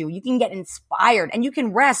called to do. You can get inspired and you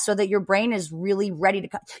can rest so that your brain is really ready to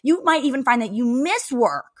come. You might even find that you miss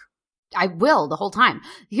work. I will the whole time.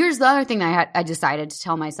 Here's the other thing I decided to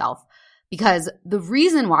tell myself. Because the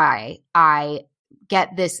reason why I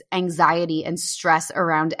get this anxiety and stress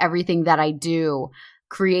around everything that I do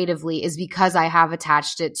creatively is because I have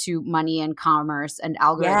attached it to money and commerce and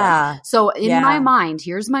algorithm. Yeah. So in my mind,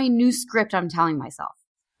 here's my new script I'm telling myself.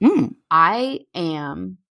 I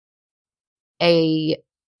am a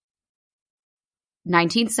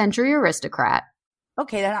 19th century aristocrat.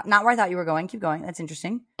 Okay, that's not where I thought you were going. Keep going. That's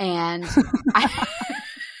interesting. And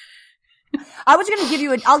I was going to give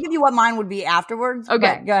you I'll give you what mine would be afterwards.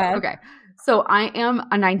 Okay. Go ahead. Okay. So I am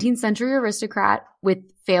a 19th century aristocrat with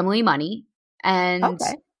family money, and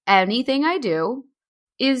anything I do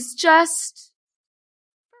is just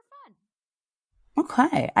for fun.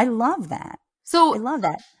 Okay. I love that. So I love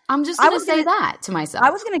that. I'm just going to say that to myself.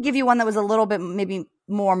 I was going to give you one that was a little bit maybe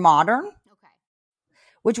more modern. Okay.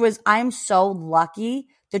 Which was, I'm so lucky.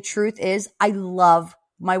 The truth is, I love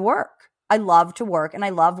my work. I love to work and I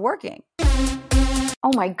love working.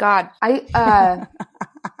 Oh my God.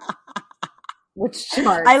 Which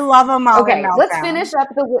chart? I love a meltdown. Okay, let's finish up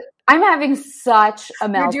I'm having such a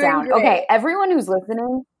meltdown. Okay, everyone who's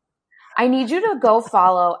listening, I need you to go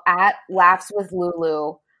follow at Laughs with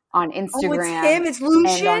Lulu on Instagram. Oh, it's him. It's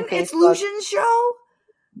Lucian. It's Lucian's show.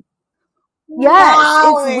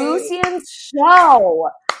 Yes, it's Lucian's show.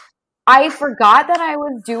 I forgot that I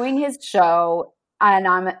was doing his show, and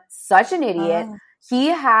I'm such an idiot. He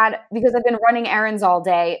had, because I've been running errands all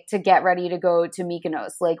day to get ready to go to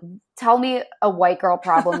Mykonos. Like, tell me a white girl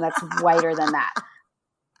problem that's whiter than that.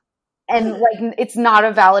 And like, it's not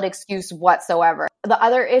a valid excuse whatsoever. The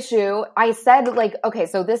other issue, I said like, okay,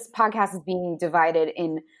 so this podcast is being divided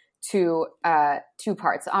into two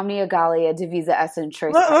parts. Omnia Gallia Divisa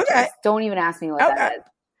Essentiae. Okay. Don't even ask me what that is.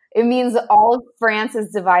 It means all of France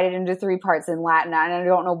is divided into three parts in Latin, and I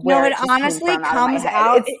don't know where it honestly comes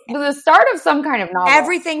out. It's the start of some kind of novel.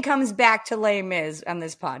 Everything comes back to Les Mis on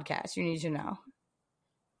this podcast. You need to know.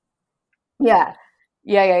 Yeah.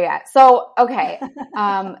 So, okay.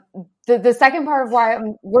 The second part of why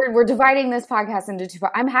we're dividing this podcast into two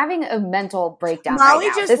parts. I'm having a mental breakdown. Molly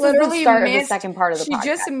right now. just this literally is the start missed, of the second part of the podcast. She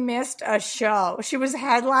just missed a show. She was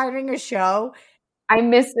headlining a show. I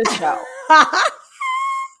missed a show.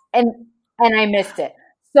 And I missed it.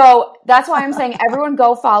 So that's why I'm saying everyone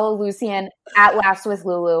go follow Lucian at Laughs with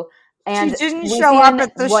Lulu. And she didn't Lucian, show up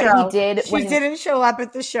at the what show. He did she didn't show up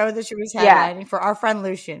at the show that she was headlining for our friend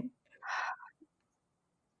Lucian.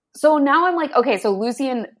 So now I'm like, okay, so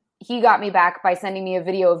Lucian, he got me back by sending me a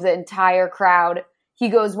video of the entire crowd. He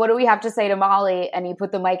goes, what do we have to say to Molly? And he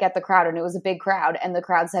put the mic at the crowd, and it was a big crowd. And the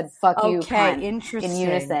crowd said, fuck you, cunt, interesting. in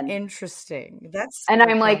unison. Interesting. And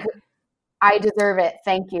I'm like, I deserve it.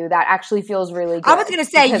 Thank you. That actually feels really good. I was going to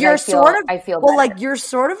say, I feel better. Like you're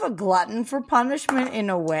sort of a glutton for punishment in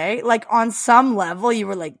a way. Like on some level, you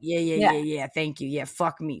were like, yeah. Thank you. Yeah.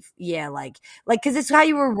 Fuck me. Yeah. Like, cause it's how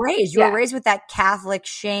you were raised. You were raised with that Catholic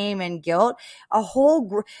shame and guilt,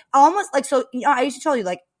 almost like, so, you know, I used to tell you,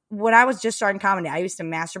 like, when I was just starting comedy, I used to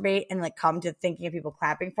masturbate and like come to thinking of people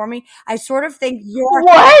clapping for me. I sort of think what?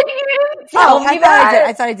 I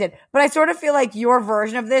thought I did. But I sort of feel like your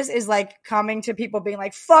version of this is like coming to people being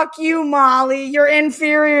like, fuck you, Molly, you're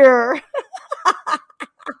inferior.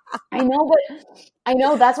 I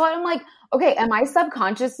know. That's why I'm like, okay, am I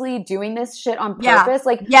subconsciously doing this shit on purpose?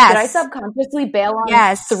 Like, did I subconsciously bail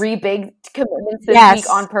on 3 big commitments this week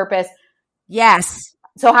on purpose? Yes.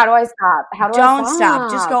 So how do I stop? Don't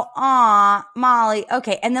stop. Just go, aw, Molly.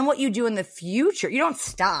 Okay. And then what you do in the future, you don't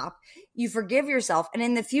stop. You forgive yourself. And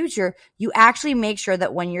in the future, you actually make sure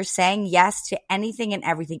that when you're saying yes to anything and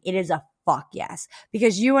everything, it is a fuck yes.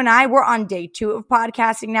 Because you and I, we're on day 2 of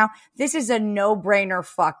podcasting now. This is a no-brainer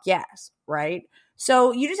fuck yes, right?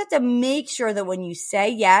 So you just have to make sure that when you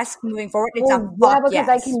say yes, moving forward, it's a fuck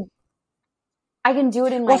yes. I can do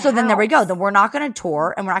it in my house. Then there we go. Then we're not going to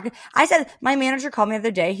tour and we're not going to. I said, my manager called me the other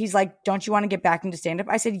day. He's like, don't you want to get back into stand-up?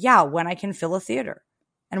 I said, yeah, when I can fill a theater.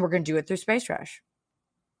 And we're going to do it through Space Trash.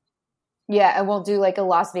 Yeah, and we'll do like a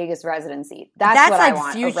Las Vegas residency. That's what like I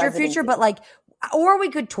want, future, but like, or we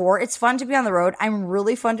could tour. It's fun to be on the road. I'm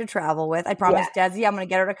really fun to travel with. I promise Desi, I'm going to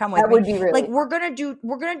get her to come with me. That would be really like we're going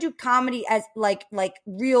to do comedy as like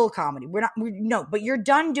real comedy. But you're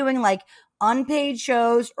done doing like unpaid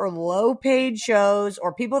shows or low paid shows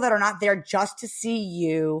or people that are not there just to see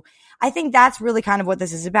you. I think that's really kind of what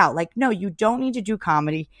this is about. Like, no, you don't need to do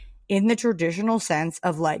comedy in the traditional sense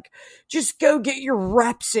of like, just go get your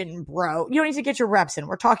reps in, bro. You don't need to get your reps in.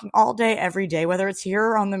 We're talking all day, every day, whether it's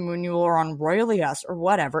here on the Moonual or on Royally Us or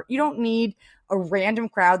whatever. You don't need a random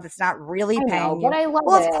crowd that's not really paying you. But I love it.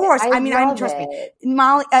 Well, of course. Trust me.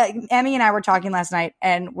 Molly, Emmy and I were talking last night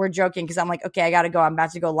and we're joking because I'm like, okay, I got to go. I'm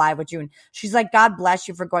about to go live with you. And she's like, God bless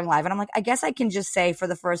you for going live. And I'm like, I guess I can just say for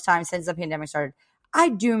the first time since the pandemic started, I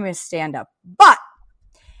do miss stand-up. But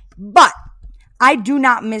I do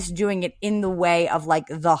not miss doing it in the way of like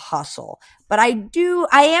the hustle. But I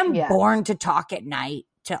am born to talk at night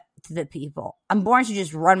to the people. I'm born to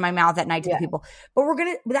just run my mouth at night to the people. But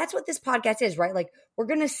that's what this podcast is, right? Like we're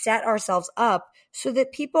going to set ourselves up so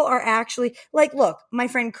that people are actually like, look, my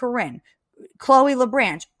friend Corinne, Chloe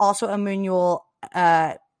LeBranch, also a Moonual,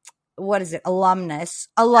 alumnus.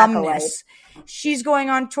 Acolyte. She's going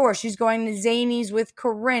on tour. She's going to Zanies with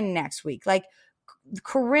Corinne next week. Like,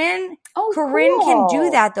 Corinne can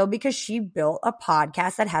do that though because she built a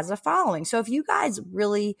podcast that has a following. So if you guys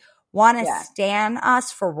really want to stan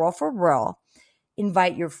us for real,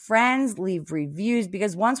 invite your friends, leave reviews,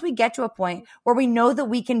 because once we get to a point where we know that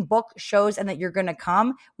we can book shows and that you're going to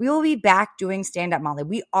come, we will be back doing stand-up, Molly.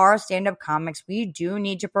 We are stand-up comics. We do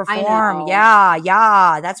need to perform.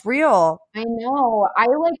 Yeah, that's real. I know.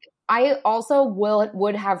 I also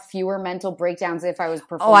would have fewer mental breakdowns if I was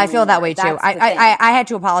performing. Oh, I feel that way too. I had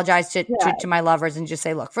to apologize to my lovers and just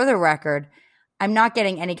say, look, for the record, I'm not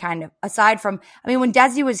getting any kind of, aside from, I mean, when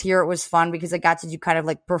Desi was here, it was fun because I got to do kind of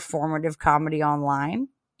like performative comedy online.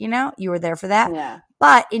 You know, you were there for that. Yeah.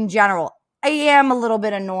 But in general, I am a little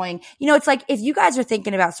bit annoying. You know, it's like if you guys are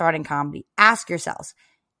thinking about starting comedy, ask yourselves,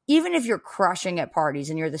 even if you're crushing at parties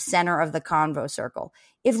and you're the center of the convo circle,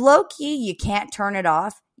 if low key you can't turn it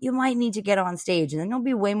off, you might need to get on stage and then it'll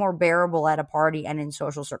be way more bearable at a party and in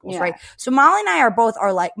social circles, right? So Molly and I both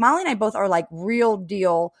are like real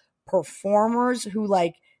deal performers who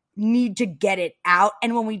like need to get it out.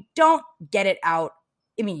 And when we don't get it out,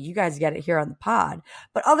 I mean, you guys get it here on the pod,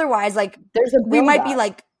 but otherwise, like we might be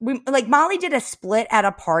like, Molly did a split at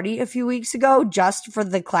a party a few weeks ago just for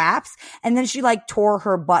the claps. And then she like tore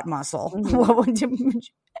her butt muscle. Mm-hmm.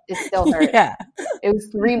 It still hurt. Yeah. It was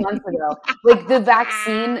 3 months ago. Like the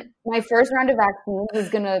vaccine, my first round of vaccines is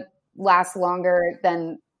going to last longer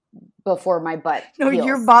than before my butt heals.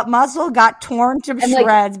 Your butt muscle got torn to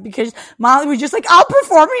shreds because Molly was just like, I'll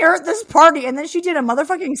perform here at this party. And then she did a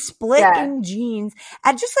motherfucking split in jeans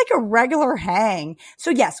at just like a regular hang. So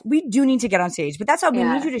yes, we do need to get on stage, but that's how we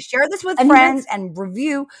need you to share this with friends and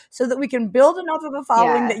review so that we can build enough of a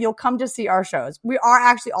following that you'll come to see our shows. We are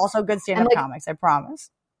actually also good stand-up comics, I promise.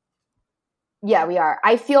 Yeah, we are.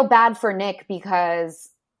 I feel bad for Nick because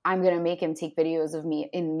I'm going to make him take videos of me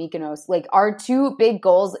in Mykonos. Like our two big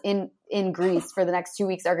goals in Greece for the next 2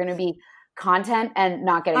 weeks are going to be content and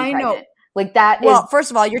not getting pregnant. Know. Like that well, first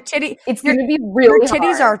of all, it's going to be really Your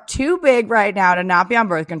titties hard. are too big right now to not be on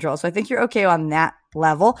birth control. So I think you're okay on that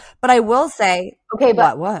level. But I will say, okay,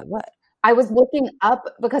 but what? I was looking up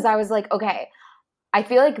because I was like, okay, I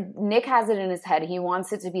feel like Nick has it in his head. He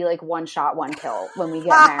wants it to be like one shot, one pill when we get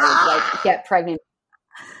married, like get pregnant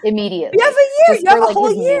immediately. You have a year. You have a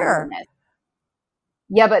whole year.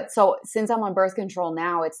 Yeah, but so since I'm on birth control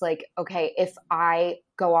now, it's like, okay, if I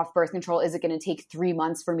go off birth control, is it going to take 3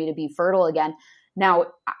 months for me to be fertile again? Now,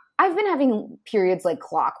 I've been having periods like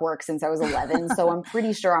clockwork since I was 11, so I'm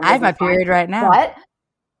pretty sure I have my period right now. But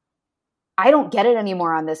I don't get it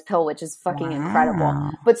anymore on this pill, which is fucking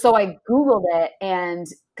incredible. But so I Googled it, and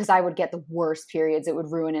because I would get the worst periods, it would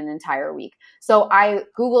ruin an entire week. So I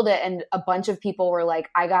Googled it, and a bunch of people were like,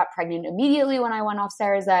 I got pregnant immediately when I went off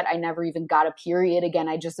Cerazette. I never even got a period again.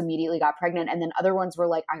 I just immediately got pregnant. And then other ones were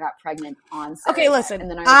like, I got pregnant on Cerazette. Okay, listen, and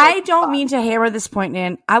then I don't mean to hammer this point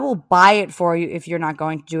in. I will buy it for you if you're not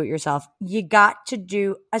going to do it yourself. You got to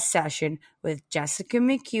do a session with Jessica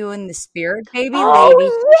McEwen, the spirit baby lady.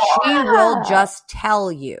 Yeah. She will just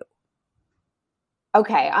tell you.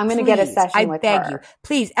 Okay, I'm going to get a session with her. I beg you.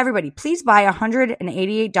 Please, everybody, please buy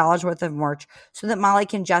 $188 worth of merch so that Molly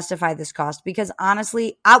can justify this cost. Because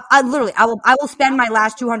honestly, I will spend my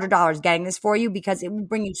last $200 getting this for you because it will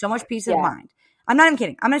bring you so much peace of mind. I'm not even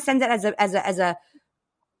kidding. I'm going to send it as a.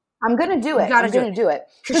 I'm going to do it. I'm going to do it.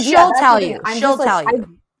 She'll tell you. She'll tell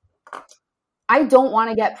you. I don't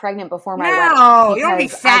want to get pregnant before my wedding. No, you don't be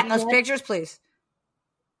fat in those pictures, please.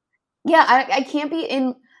 Yeah, I can't be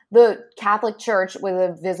in the Catholic Church with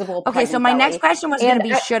a visible Okay, so my next question was going to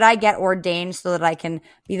be, should I get ordained so that I can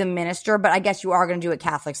be the minister? But I guess you are going to do it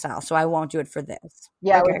Catholic style, so I won't do it for this.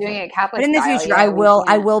 Yeah, we're doing it Catholic style. But in the future,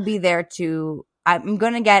 I will be there to – I'm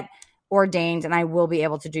going to get ordained and I will be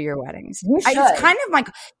able to do your weddings. You should. It's kind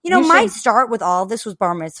of my start with all of this was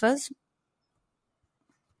bar mitzvahs.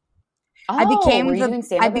 Oh,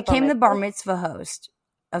 I became the bar mitzvah host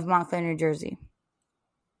of Montclair, New Jersey.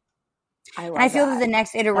 I feel that the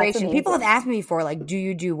next iteration, people have asked me before, like, do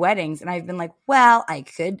you do weddings? And I've been like, well, I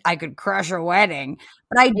could crush a wedding,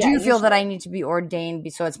 but I do feel that I need to be ordained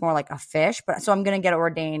so it's more like a fish. But so I'm going to get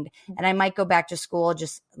ordained and I might go back to school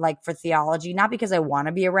just like for theology, not because I want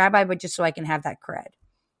to be a rabbi, but just so I can have that cred.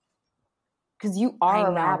 Because you are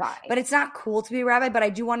a rabbi. But it's not cool to be a rabbi, but I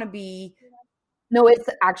do want to be. No, it's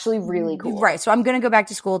actually really cool. Right. So I'm going to go back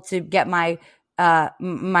to school to get my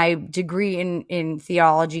degree in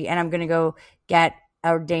theology, and I'm going to go get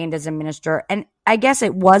ordained as a minister. And I guess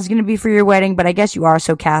it was going to be for your wedding, but I guess you are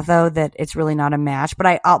so Catho that it's really not a match.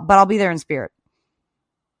 But I'll be there in spirit.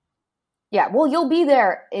 Yeah, well, you'll be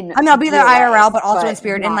there I'll be there IRL, but also in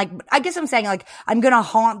spirit. And I guess I'm saying I'm going to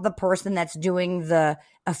haunt the person that's doing the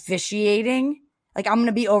officiating. Like I'm going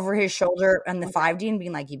to be over his shoulder on the 5D and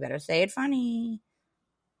being like, "You better say it funny."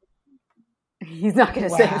 He's not going to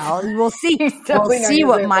say it. Well, we'll see. We'll see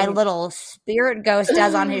what my little spirit ghost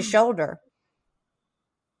does on his shoulder.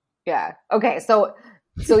 Yeah. Okay. So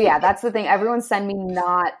yeah, that's the thing. Everyone send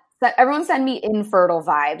me infertile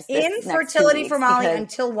vibes. Infertility for Molly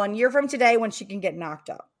until 1 year from today when she can get knocked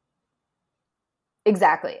up.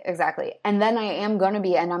 Exactly. And then I am going to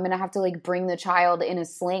be, and I'm going to have to bring the child in a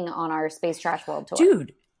sling on our Space Trash World tour.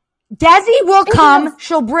 Dude. Desi will come.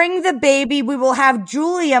 She'll bring the baby. We will have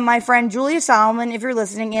Julia, my friend, Julia Solomon, if you're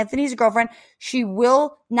listening, Anthony's girlfriend. She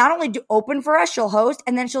will not only open for us, she'll host,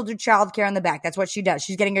 and then she'll do childcare in the back. That's what she does.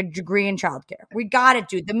 She's getting a degree in childcare. We got it,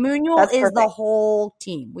 dude. The Moonual is the whole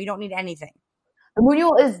team. We don't need anything. The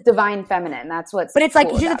Moonual is divine feminine. That's what's But it's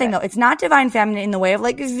cool here's the thing, though. It's not divine feminine in the way of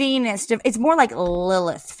Venus. It's more like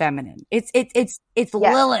Lilith feminine. It's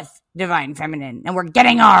Lilith divine feminine, and we're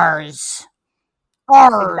getting ours.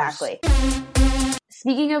 Exactly.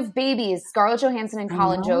 Speaking of babies, Scarlett Johansson and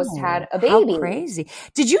Colin Jost had a baby. How crazy.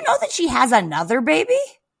 Did you know that she has another baby?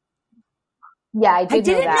 Yeah, I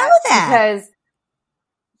didn't know that. Because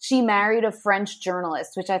she married a French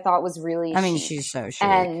journalist, which I thought was really chic. She's so chic.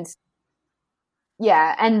 And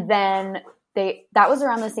then that was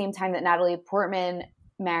around the same time that Natalie Portman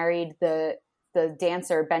married the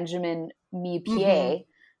dancer Benjamin Millepied,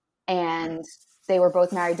 and they were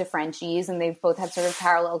both married to Frenchies, and they've both had sort of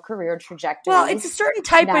parallel career trajectories. Well, it's a certain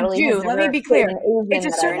type of Jew. Let me be clear. It's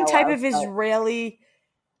a certain type of Israeli.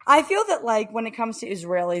 I feel that when it comes to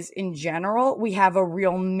Israelis in general, we have a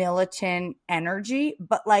real militant energy,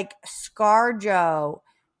 but ScarJo,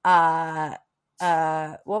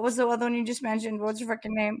 what was the other one you just mentioned? What's your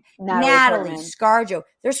freaking name? Natalie ScarJo.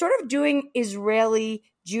 They're sort of doing Israeli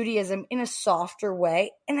Judaism in a softer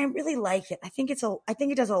way, and I really like it. I think it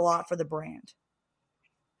does a lot for the brand.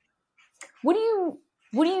 What do you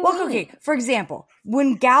mean? Okay, for example,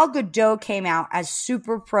 when Gal Gadot came out as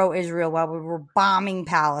super pro-Israel while we were bombing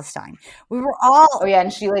Palestine, we were all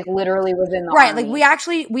and she like literally was in the right. army. Like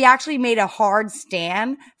we actually made a hard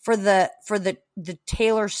stand for the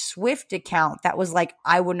Taylor Swift account that was like,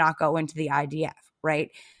 I would not go into the IDF,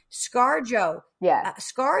 right? ScarJo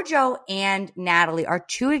and Natalie are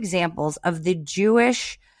two examples of the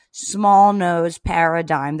Jewish small nose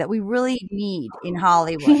paradigm that we really need in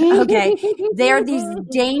Hollywood. Okay. They're these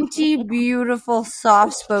dainty, beautiful,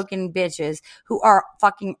 soft-spoken bitches who are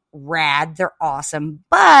fucking rad. They're awesome,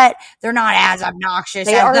 but they're not as obnoxious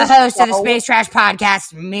as the host of the Space Trash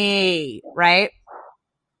podcast, me, right?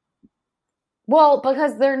 Well,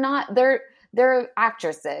 because they're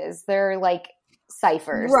actresses. They're like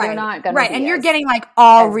ciphers. Right. They're not gonna and you're getting like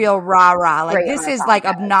all real rah-rah. Like this is like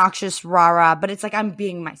obnoxious rah-rah, but it's like I'm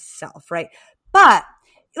being myself, right? But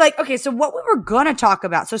like, okay, so what we were going to talk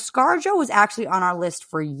about. So ScarJo was actually on our list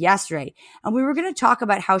for yesterday, and we were going to talk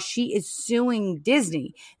about how she is suing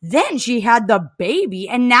Disney. Then she had the baby,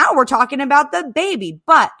 and now we're talking about the baby.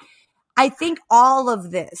 But I think all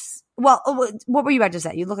of this, well, what were you about to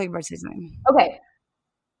say? You look like you were about to say something. Okay.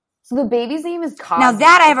 So the baby's name is Cosmo. Now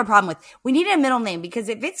that I have a problem with. We need a middle name because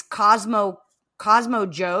if it's Cosmo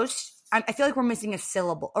Jost, I feel like we're missing a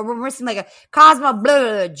syllable, or we're missing like a Cosmo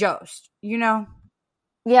blah, Jost, you know?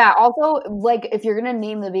 Yeah. Also, like if you're gonna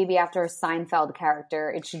name the baby after a Seinfeld character,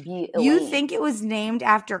 it should be Elaine. You think it was named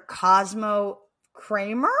after Cosmo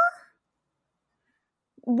Kramer?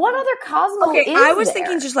 What other Cosmo is I was there?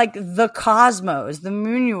 thinking just like the cosmos, the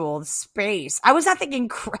Moonual, the space. I was not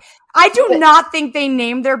thinking I do not think they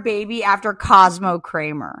named their baby after Cosmo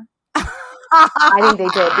Kramer. I think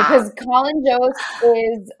they did because Colin Jost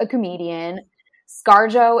is a comedian.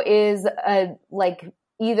 ScarJo is a like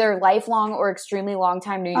either lifelong or extremely long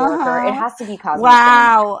time New Yorker. It has to be Cosmo.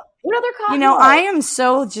 Wow. Kramer. What other Cosmo? You know, I am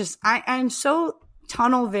so I'm so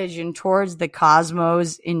tunnel vision towards the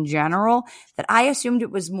cosmos in general that I assumed it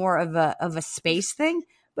was more of a space thing,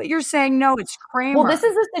 but you're saying no, it's Kramer. Well, this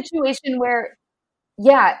is a situation where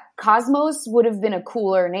Cosmos would have been a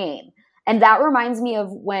cooler name. And that reminds me of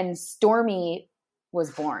when Stormy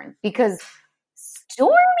was born, because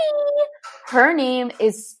her name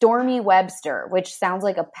is Stormy Webster, which sounds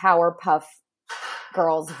like a Powerpuff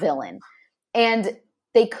Girls villain. And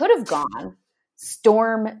they could have gone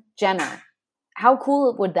Storm Jenner. How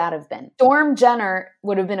cool would that have been? Storm Jenner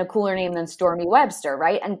would have been a cooler name than Stormy Webster,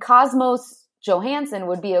 right? And Cosmos Johansson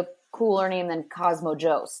would be a cooler name than Cosmo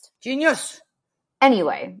Jost. Genius.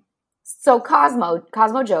 Anyway, so Cosmo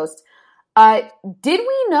Jost. Did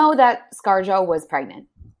we know that ScarJo was pregnant?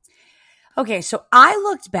 Okay, so I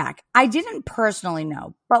looked back. I didn't personally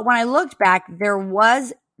know, but when I looked back, there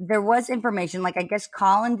was information. Like I guess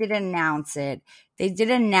Colin did announce it. They did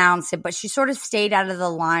announce it, but she sort of stayed out of the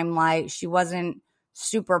limelight. She wasn't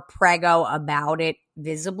super preggo about it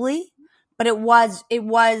visibly, but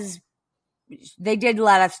they did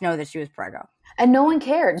let us know that she was preggo. And no one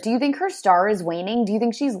cared. Do you think her star is waning? Do you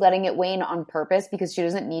think she's letting it wane on purpose because she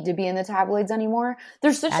doesn't need to be in the tabloids anymore?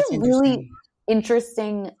 There's such a really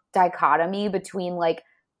interesting dichotomy between like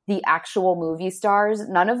the actual movie stars.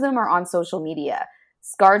 None of them are on social media.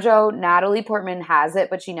 ScarJo, Natalie Portman has it,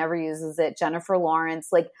 but she never uses it. Jennifer Lawrence,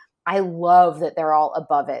 like I love that they're all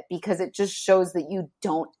above it because it just shows that you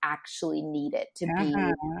don't actually need it to be,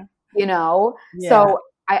 you know? Yeah. So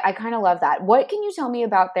I kind of love that. What can you tell me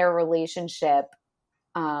about their relationship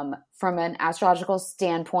from an astrological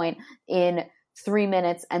standpoint in 3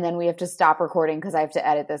 minutes? And then we have to stop recording because I have to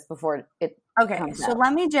edit this before it comes out.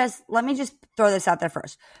 Let me just throw this out there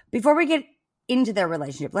first. Before we get into their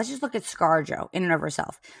relationship, let's just look at ScarJo in and of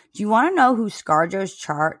herself. Do you want to know who ScarJo's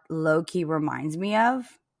chart low-key reminds me of?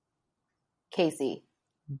 Casey.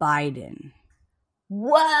 Biden.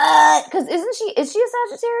 What? Because is she a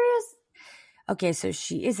Sagittarius? Okay, so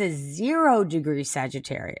she is a 0 degree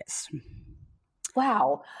Sagittarius.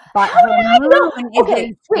 Wow. But her moon is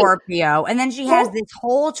in Scorpio. And then she has this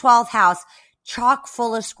whole 12th house chock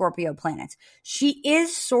full of Scorpio planets. She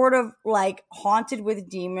is sort of like haunted with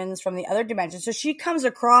demons from the other dimension. So she comes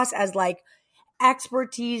across as like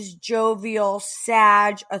expertise, jovial,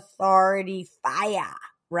 sage, authority, fire,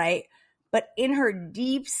 right? But in her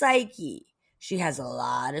deep psyche, she has a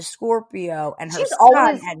lot of Scorpio, and her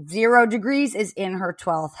sun at 0 degrees is in her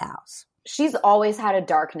 12th house. She's always had a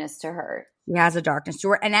darkness to her. She has a darkness to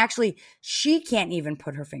her. And actually, she can't even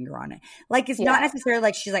put her finger on it. Like, it's not necessarily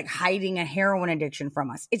like she's like hiding a heroin addiction from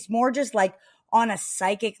us. It's more just like on a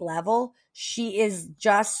psychic level, she is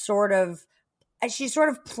just she's sort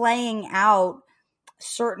of playing out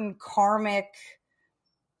certain karmic,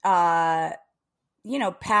 past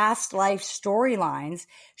life storylines.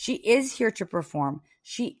 She is here to perform.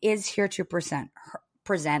 She is here to present.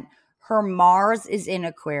 Her Mars is in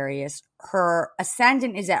Aquarius. Her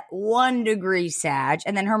ascendant is at 1 degree Sag,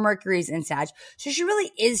 and then her Mercury is in Sag. So she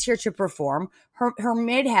really is here to perform. Her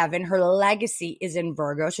midheaven, her legacy is in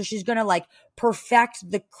Virgo. So she's going to like perfect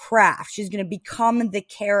the craft. She's going to become the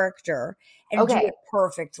character and do it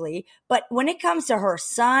perfectly. But when it comes to her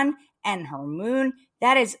sun and her moon,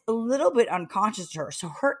 that is a little bit unconscious to her. So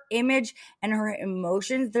her image and her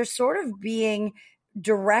emotions, they're sort of being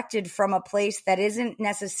directed from a place that isn't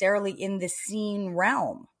necessarily in the seen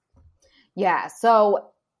realm. Yeah.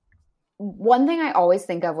 So one thing I always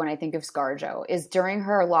think of when I think of ScarJo is during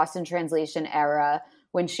her Lost in Translation era,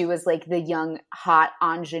 when she was like the young, hot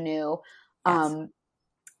ingenue. Yes.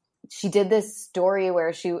 She did this story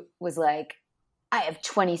where she was like, I have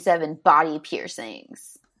 27 body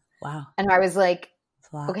piercings. Wow. And I was like,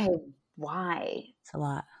 okay, why? It's a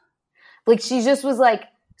lot. Like, she just was like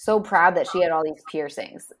so proud that she had all these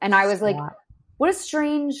piercings. And I was like, what a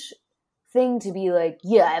strange thing to be like,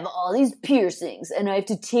 yeah, I have all these piercings and I have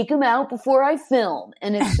to take them out before I film.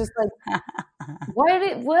 And it's just like, what?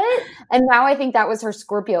 And now I think that was her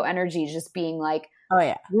Scorpio energy, just being like, oh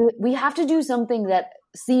yeah, we have to do something that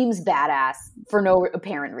seems badass for no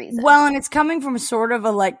apparent reason. Well, and it's coming from sort of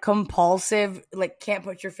a like compulsive, like can't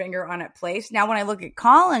put your finger on it place. Now, when I look at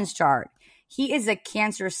Colin's chart, he is a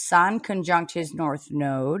Cancer sun conjunct his North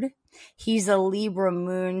Node. He's a Libra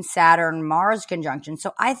moon, Saturn, Mars conjunction.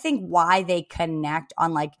 So I think why they connect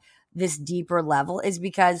on like this deeper level is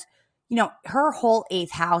because, her whole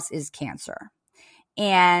 8th house is Cancer.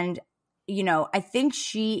 And, I think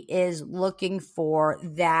she is looking for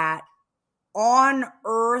that on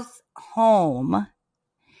earth home,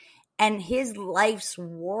 and his life's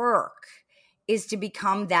work is to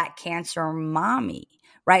become that Cancer mommy.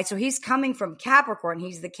 Right. So he's coming from Capricorn.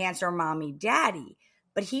 He's the Cancer mommy daddy,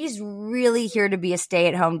 but he's really here to be a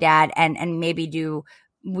stay-at-home dad and maybe do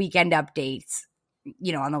weekend updates,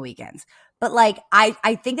 on the weekends. But like,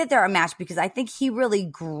 I think that they're a match because I think he really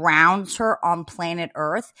grounds her on planet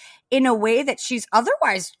Earth in a way that she's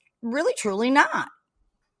otherwise really, truly not.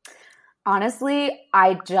 Honestly,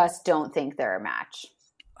 I just don't think they're a match.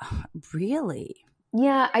 Really?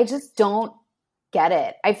 Yeah. I just don't get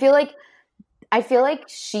it. I feel like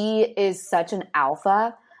she is such an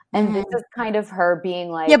alpha, and this is kind of her being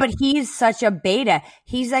like... Yeah, but he's such a beta.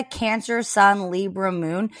 He's a Cancer sun, Libra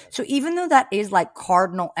moon. So even though that is like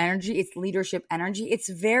cardinal energy, it's leadership energy, it's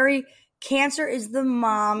very... Cancer is the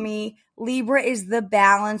mommy, Libra is the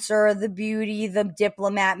balancer, the beauty, the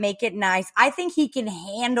diplomat, make it nice. I think he can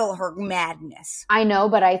handle her madness. I know,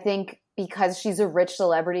 but I think because she's a rich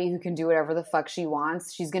celebrity who can do whatever the fuck she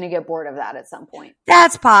wants, she's going to get bored of that at some point.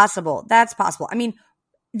 That's possible. I mean,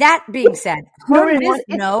 that being said, her North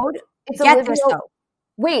Node, get this though.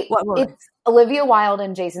 Wait, it's Olivia Wilde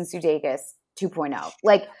and Jason Sudeikis 2.0.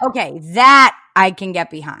 Like, okay, that I can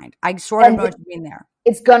get behind. I sort of know what you mean there.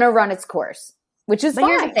 It's going to run its course, which is fine.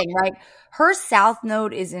 Here's the thing, right? Her South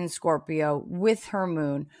Node is in Scorpio with her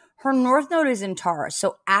moon. Her North Node is in Taurus.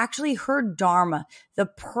 So actually her dharma, the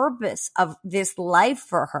purpose of this life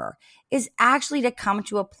for her is actually to come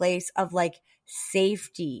to a place of like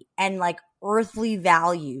safety and like earthly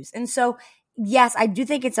values. And so, yes, I do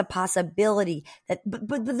think it's a possibility that,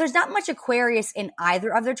 but there's not much Aquarius in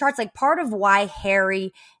either of their charts. Like part of why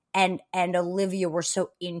Harry and Olivia were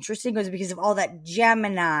so interesting was because of all that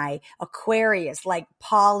Gemini, Aquarius, like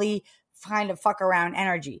poly kind of fuck around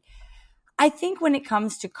energy. I think when it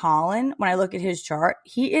comes to Colin, when I look at his chart,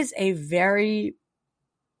 he is a very,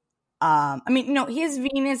 his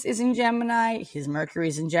Venus is in Gemini, his Mercury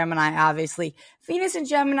is in Gemini, obviously. Venus in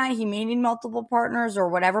Gemini, he may need multiple partners or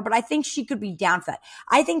whatever, but I think she could be down for that.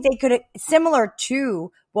 I think they could, similar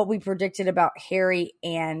to what we predicted about Harry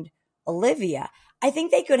and Olivia, I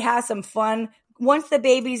think they could have some fun. Once the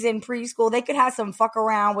baby's in preschool, they could have some fuck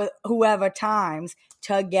around with whoever times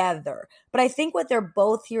together. But I think what they're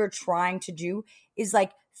both here trying to do is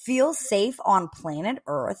like feel safe on planet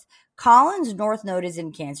Earth. Colin's North Node is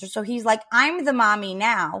in Cancer. So he's like, I'm the mommy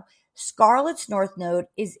now. Scarlett's North Node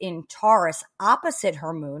is in Taurus, opposite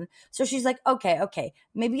her moon. So she's like, okay,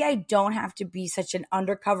 maybe I don't have to be such an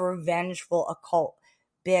undercover, vengeful occult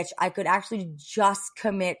bitch. I could actually just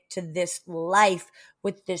commit to this life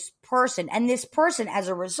with this person. And this person, as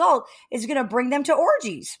a result, is going to bring them to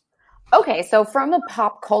orgies. Okay, so from a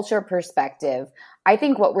pop culture perspective, I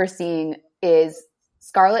think what we're seeing is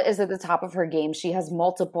Scarlett is at the top of her game. She has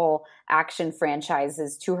multiple action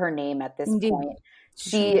franchises to her name at this point.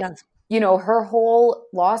 She, her whole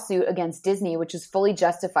lawsuit against Disney, which is fully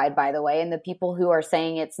justified, by the way, and the people who are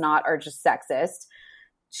saying it's not are just sexist.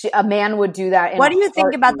 A man would do that. What do you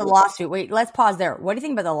think about the lawsuit? Wait, let's pause there. What do you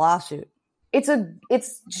think about the lawsuit?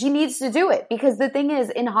 She needs to do it because the thing is,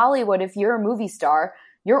 in Hollywood, if you're a movie star,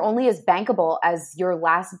 you're only as bankable as your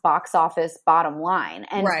last box office bottom line.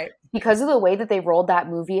 And because of the way that they rolled that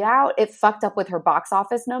movie out, it fucked up with her box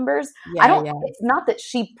office numbers. It's not that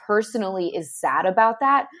she personally is sad about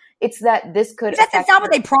that. It's that this could affect It's not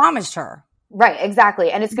what they promised her. Right,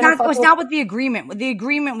 exactly. And it's going to It was not with the agreement. The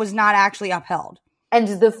agreement was not actually upheld. And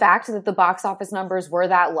the fact that the box office numbers were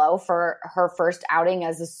that low for her first outing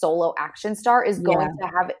as a solo action star is going to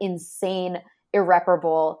have insane,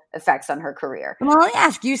 irreparable effects on her career. Well, let me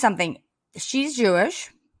ask you something. She's Jewish,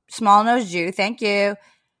 small-nosed Jew. Thank you.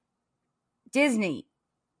 Disney,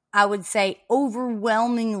 I would say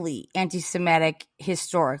overwhelmingly anti-Semitic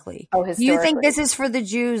historically. Do you think this is for the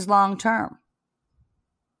Jews long-term?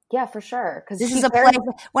 Yeah, for sure. Because this is a place.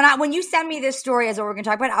 When you sent me this story as what we're going to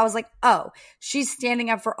talk about, I was like, oh, she's standing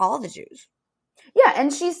up for all the Jews. Yeah,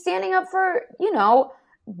 and she's standing up for,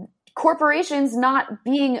 corporations not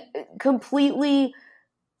being completely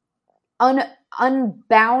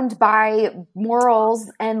unbound by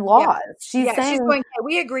morals and laws. She's going,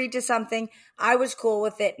 we agreed to something. I was cool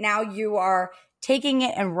with it. Now you are taking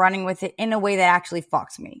it and running with it in a way that actually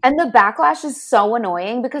fucks me. And the backlash is so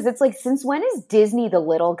annoying because it's like, since when is Disney the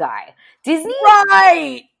little guy? Disney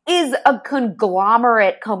is a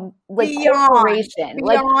conglomerate, corporation.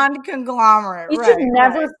 Beyond conglomerate. You should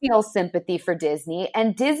never feel sympathy for Disney.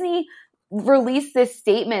 And Disney released this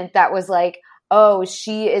statement that was like, oh,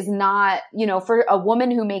 she is not, for a woman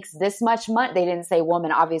who makes this much money. They didn't say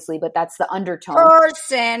woman, obviously, but that's the undertone.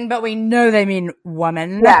 Person, but we know they mean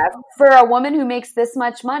woman. Yeah, for a woman who makes this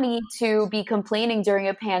much money to be complaining during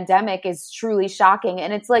a pandemic is truly shocking.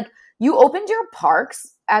 And it's like, you opened your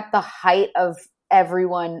parks at the height of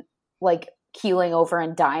everyone like keeling over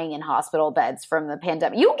and dying in hospital beds from the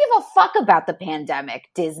pandemic. You don't give a fuck about the pandemic,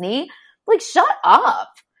 Disney. Like, shut up.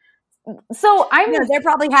 So they're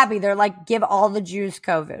probably happy. They're like, give all the Jews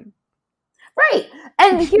COVID. Right.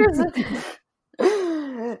 And here's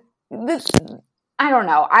I don't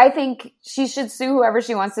know. I think she should sue whoever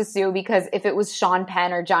she wants to sue, because if it was Sean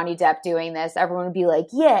Penn or Johnny Depp doing this, everyone would be like,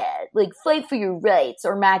 yeah, like fight for your rights,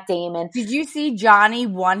 or Matt Damon. Did you see Johnny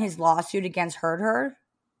won his lawsuit against Heard?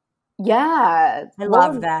 Yeah. I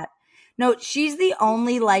love that. No, she's the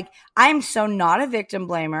only, I'm so not a victim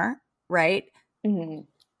blamer, right? Mm-hmm.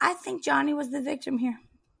 I think Johnny was the victim here.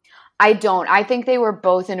 I don't. I think they were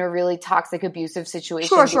both in a really toxic, abusive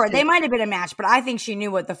situation. Sure. They might have been a match, but I think she knew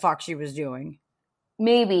what the fuck she was doing.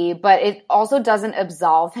 Maybe, but it also doesn't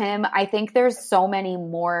absolve him. I think there's so many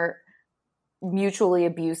more mutually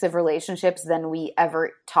abusive relationships than we ever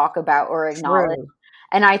talk about or acknowledge. True.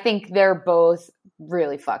 And I think they're both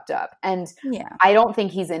really fucked up. And I don't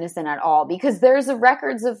think he's innocent at all, because there's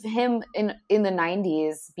records of him in the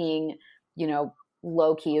 90s being,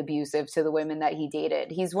 low-key abusive to the women that he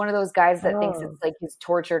dated. He's one of those guys that thinks it's like his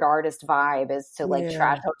tortured artist vibe is to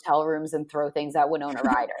trash hotel rooms and throw things at Winona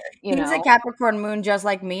Ryder. He's a Capricorn moon just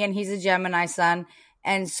like me, and he's a Gemini sun.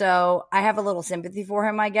 And so I have a little sympathy for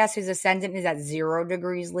him, I guess. His ascendant is at 0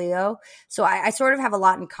 degrees Leo. So I sort of have a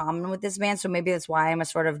lot in common with this man. So maybe that's why I'm a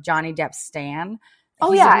sort of Johnny Depp stan.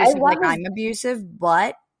 Oh, he's abusive, I'm abusive,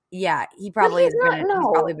 but yeah, he's probably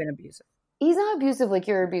been abusive. He's not abusive like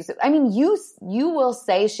you're abusive. I mean, you will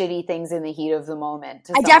say shitty things in the heat of the moment.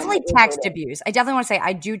 I definitely text abuse. I definitely want to say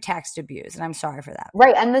I do text abuse, and I'm sorry for that.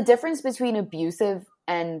 Right, and the difference between abusive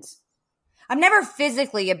and... I'm never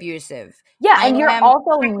physically abusive. Yeah, and you're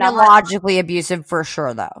also not... Technologically abusive for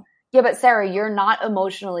sure, though. Yeah, but Sarah, you're not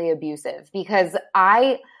emotionally abusive, because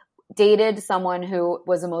I dated someone who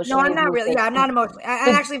was emotionally abusive. No, I'm not really. Yeah, I'm not emotionally.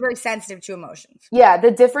 I'm actually very sensitive to emotions. Yeah,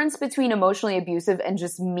 the difference between emotionally abusive and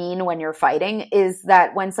just mean when you're fighting is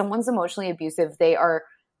that when someone's emotionally abusive, they are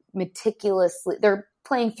they're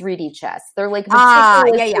playing 3D chess. They're like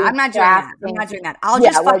meticulously I'm not doing that. I'll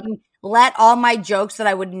just fucking let all my jokes that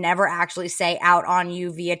I would never actually say out on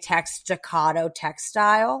you via text, staccato text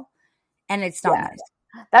style, and it's not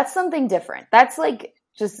nice. That's something different. It's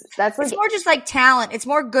more just like talent. It's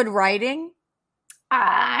more good writing.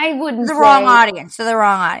 I wouldn't say. Wrong audience. To the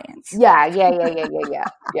wrong audience. Yeah.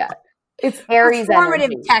 It's Aries performative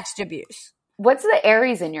energy. Text abuse. What's the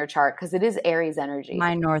Aries in your chart? Because it is Aries energy.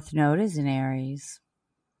 My North Node is in Aries.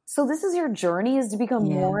 So this is your journey, is to become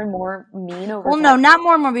more and more mean over Well, time? no, not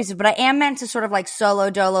more and more abusive, but I am meant to sort of like solo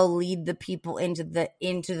dolo lead the people into the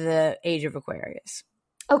age of Aquarius.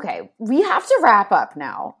 Okay, we have to wrap up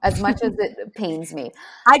now, as much as it pains me.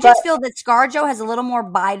 I just feel that ScarJo has a little more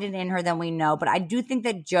Biden in her than we know, but I do think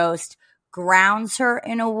that Jost grounds her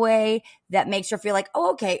in a way that makes her feel like,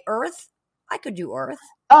 oh, okay, Earth, I could do Earth.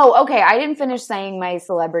 Oh, okay, I didn't finish saying my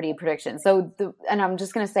celebrity prediction. And I'm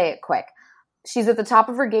just going to say it quick. She's at the top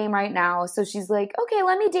of her game right now, so she's like, okay,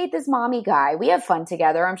 let me date this mommy guy. We have fun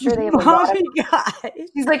together. I'm sure they have a lot of guy.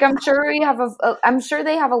 She's like, I'm sure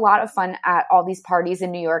they have a lot of fun at all these parties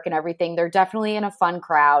in New York and everything. They're definitely in a fun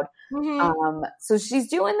crowd. Mm-hmm. So she's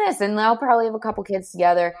doing this, and they'll probably have a couple kids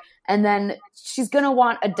together. And then she's gonna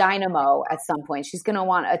want a dynamo at some point. She's gonna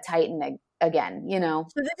want a Titan again. So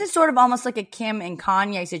this is sort of almost like a Kim and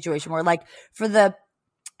Kanye situation, where like for the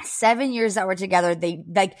 7 years that we're together, they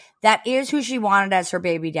like that is who she wanted as her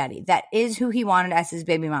baby daddy. That is who he wanted as his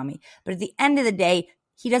baby mommy. But at the end of the day,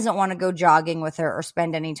 he doesn't want to go jogging with her or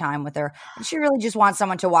spend any time with her. And she really just wants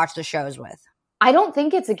someone to watch the shows with. I don't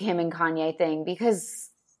think it's a Kim and Kanye thing, because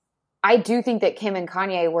I do think that Kim and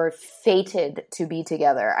Kanye were fated to be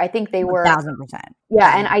together. I think they were 1,000%.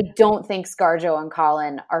 Yeah, and I don't think ScarJo and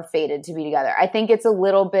Colin are fated to be together. I think it's a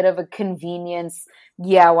little bit of a convenience.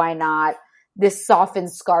 Yeah, why not? This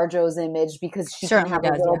softens ScarJo's image because she can have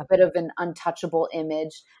a little bit of an untouchable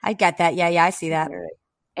image. I get that. Yeah, I see that.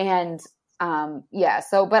 And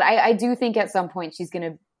but I do think at some point she's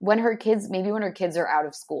going to, when her kids are out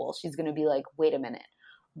of school, she's going to be like, wait a minute,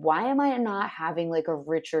 why am I not having like a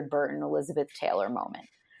Richard Burton, Elizabeth Taylor moment?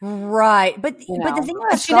 Right. But the thing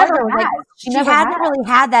about ScarJo, she hasn't really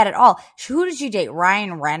had that at all. Who did she date?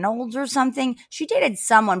 Ryan Reynolds or something? She dated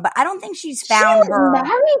someone, but I don't think she's found her.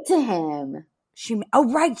 Married to him. She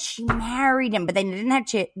married him, but they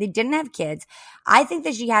didn't have kids. I think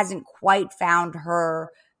that she hasn't quite found her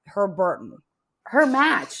Burton. Her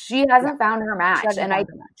match. She hasn't found her match. And I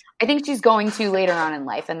think she's going to later on in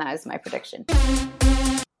life, and that is my prediction.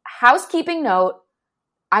 Housekeeping note.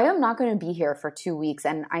 I am not going to be here for 2 weeks,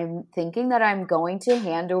 and I'm thinking that I'm going to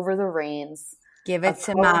hand over the reins. Give it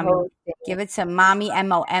to mommy. Give it to mommy,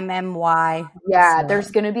 MOMMY. Yeah, there's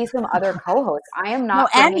going to be some other co-hosts. I am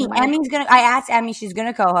not. No, Emmy. Emmy's going to – I asked Emmy. She's going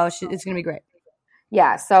to co-host. It's going to be great.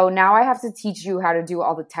 Yeah, so now I have to teach you how to do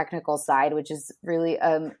all the technical side, which is really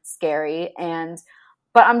scary.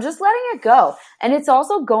 But I'm just letting it go. And it's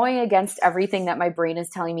also going against everything that my brain is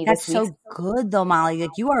telling me this week. That's so good, though, Molly. Like,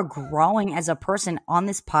 you are growing as a person on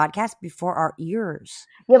this podcast before our ears.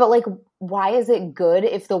 Yeah, but like, why is it good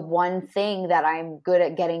if the one thing that I'm good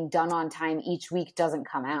at getting done on time each week doesn't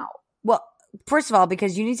come out? Well, first of all,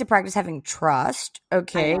 because you need to practice having trust,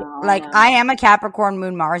 okay? I am a Capricorn,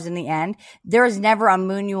 Moon, Mars in the end. There is never a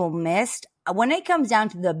moon you will miss. When it comes down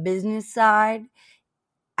to the business side,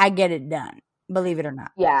 I get it done. Believe it or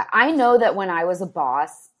not. Yeah. I know that when I was a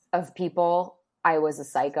boss of people, I was a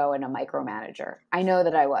psycho and a micromanager. I know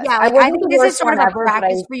that I was. Yeah, I think this is sort of a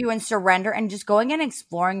practice for you in surrender and just going and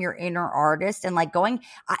exploring your inner artist and like going.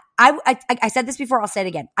 I said this before, I'll say it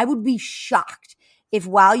again. I would be shocked if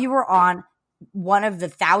while you were on one of the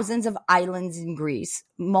thousands of islands in Greece,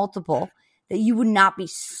 multiple, that you would not be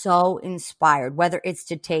so inspired, whether it's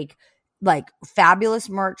to take like fabulous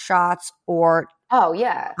merch shots or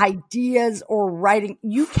ideas or writing.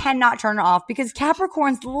 You cannot turn it off because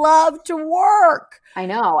Capricorns love to work. I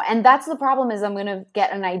know. And that's the problem is I'm going to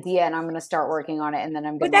get an idea and I'm going to start working on it. And then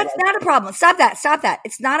I'm going to. But that's not a problem. Stop that.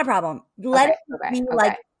 It's not a problem. Let it be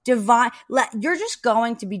like divine. You're just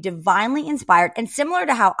going to be divinely inspired. And similar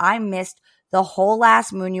to how I missed the whole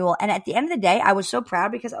last Moonual. And at the end of the day, I was so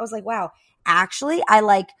proud because I was like, wow, actually,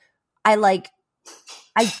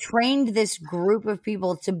 I trained this group of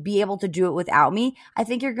people to be able to do it without me. I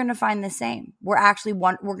think you're going to find the same. We're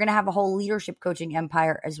going to have a whole leadership coaching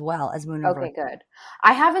empire as well as Moon. Okay, good.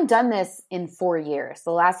 I haven't done this in 4 years.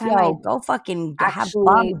 The last time go fucking have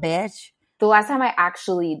fun, bitch. The last time I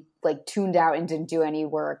actually like tuned out and didn't do any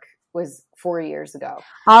work was 4 years ago.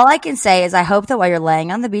 All I can say is I hope that while you're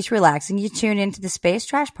laying on the beach relaxing, you tune into the Space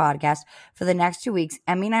Trash podcast for the next 2 weeks.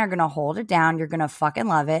 Emmy and I are going to hold it down. You're going to fucking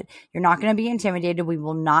love it. You're not going to be intimidated. We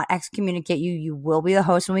will not excommunicate you. You will be the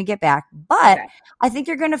host when we get back. But I think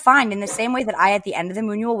you're going to find in the same way that I at the end of the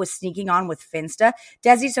Moonual was sneaking on with Finsta.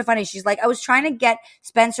 Desi's so funny. She's like, I was trying to get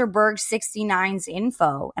Spencer Berg 69's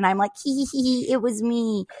info. And I'm like, it was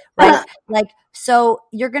me. Right? So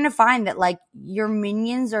you're going to find that like your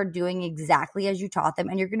minions are doing exactly as you taught them.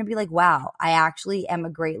 And you're going to be like, wow, I actually am a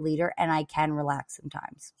great leader and I can relax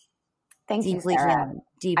sometimes. Thank you, Sarah.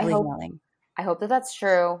 Deeply healing. I hope that that's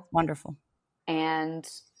true. Wonderful. And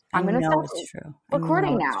I'm going to stop it's true.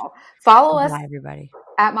 recording now. Follow us Bye, everybody.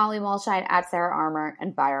 at Molly Mulshine, at Sarah Armour,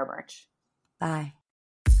 and buy our merch. Bye.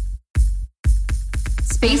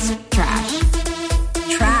 Space trash.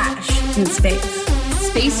 Trash in space.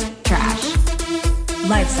 Space trash.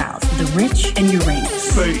 Lifestyles of the rich and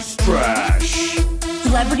Uranus. Space trash.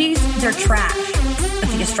 Celebrities, they're trash. But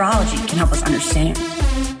the astrology can help us understand.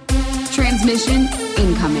 Transmission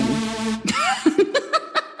incoming.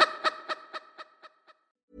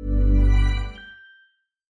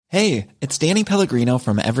 Hey, it's Danny Pellegrino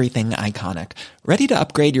from Everything Iconic. Ready to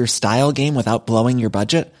upgrade your style game without blowing your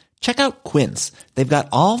budget? Check out Quince. They've got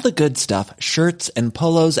all the good stuff, shirts and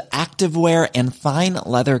polos, activewear, and fine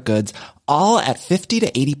leather goods, all at 50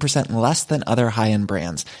 to 80% less than other high-end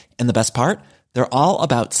brands. And the best part? They're all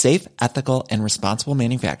about safe, ethical, and responsible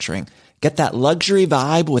manufacturing. Get that luxury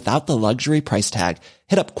vibe without the luxury price tag.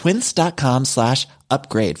 Hit up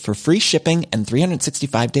quince.com/upgrade for free shipping and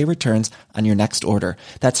 365-day returns on your next order.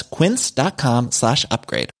 That's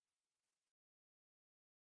quince.com/upgrade.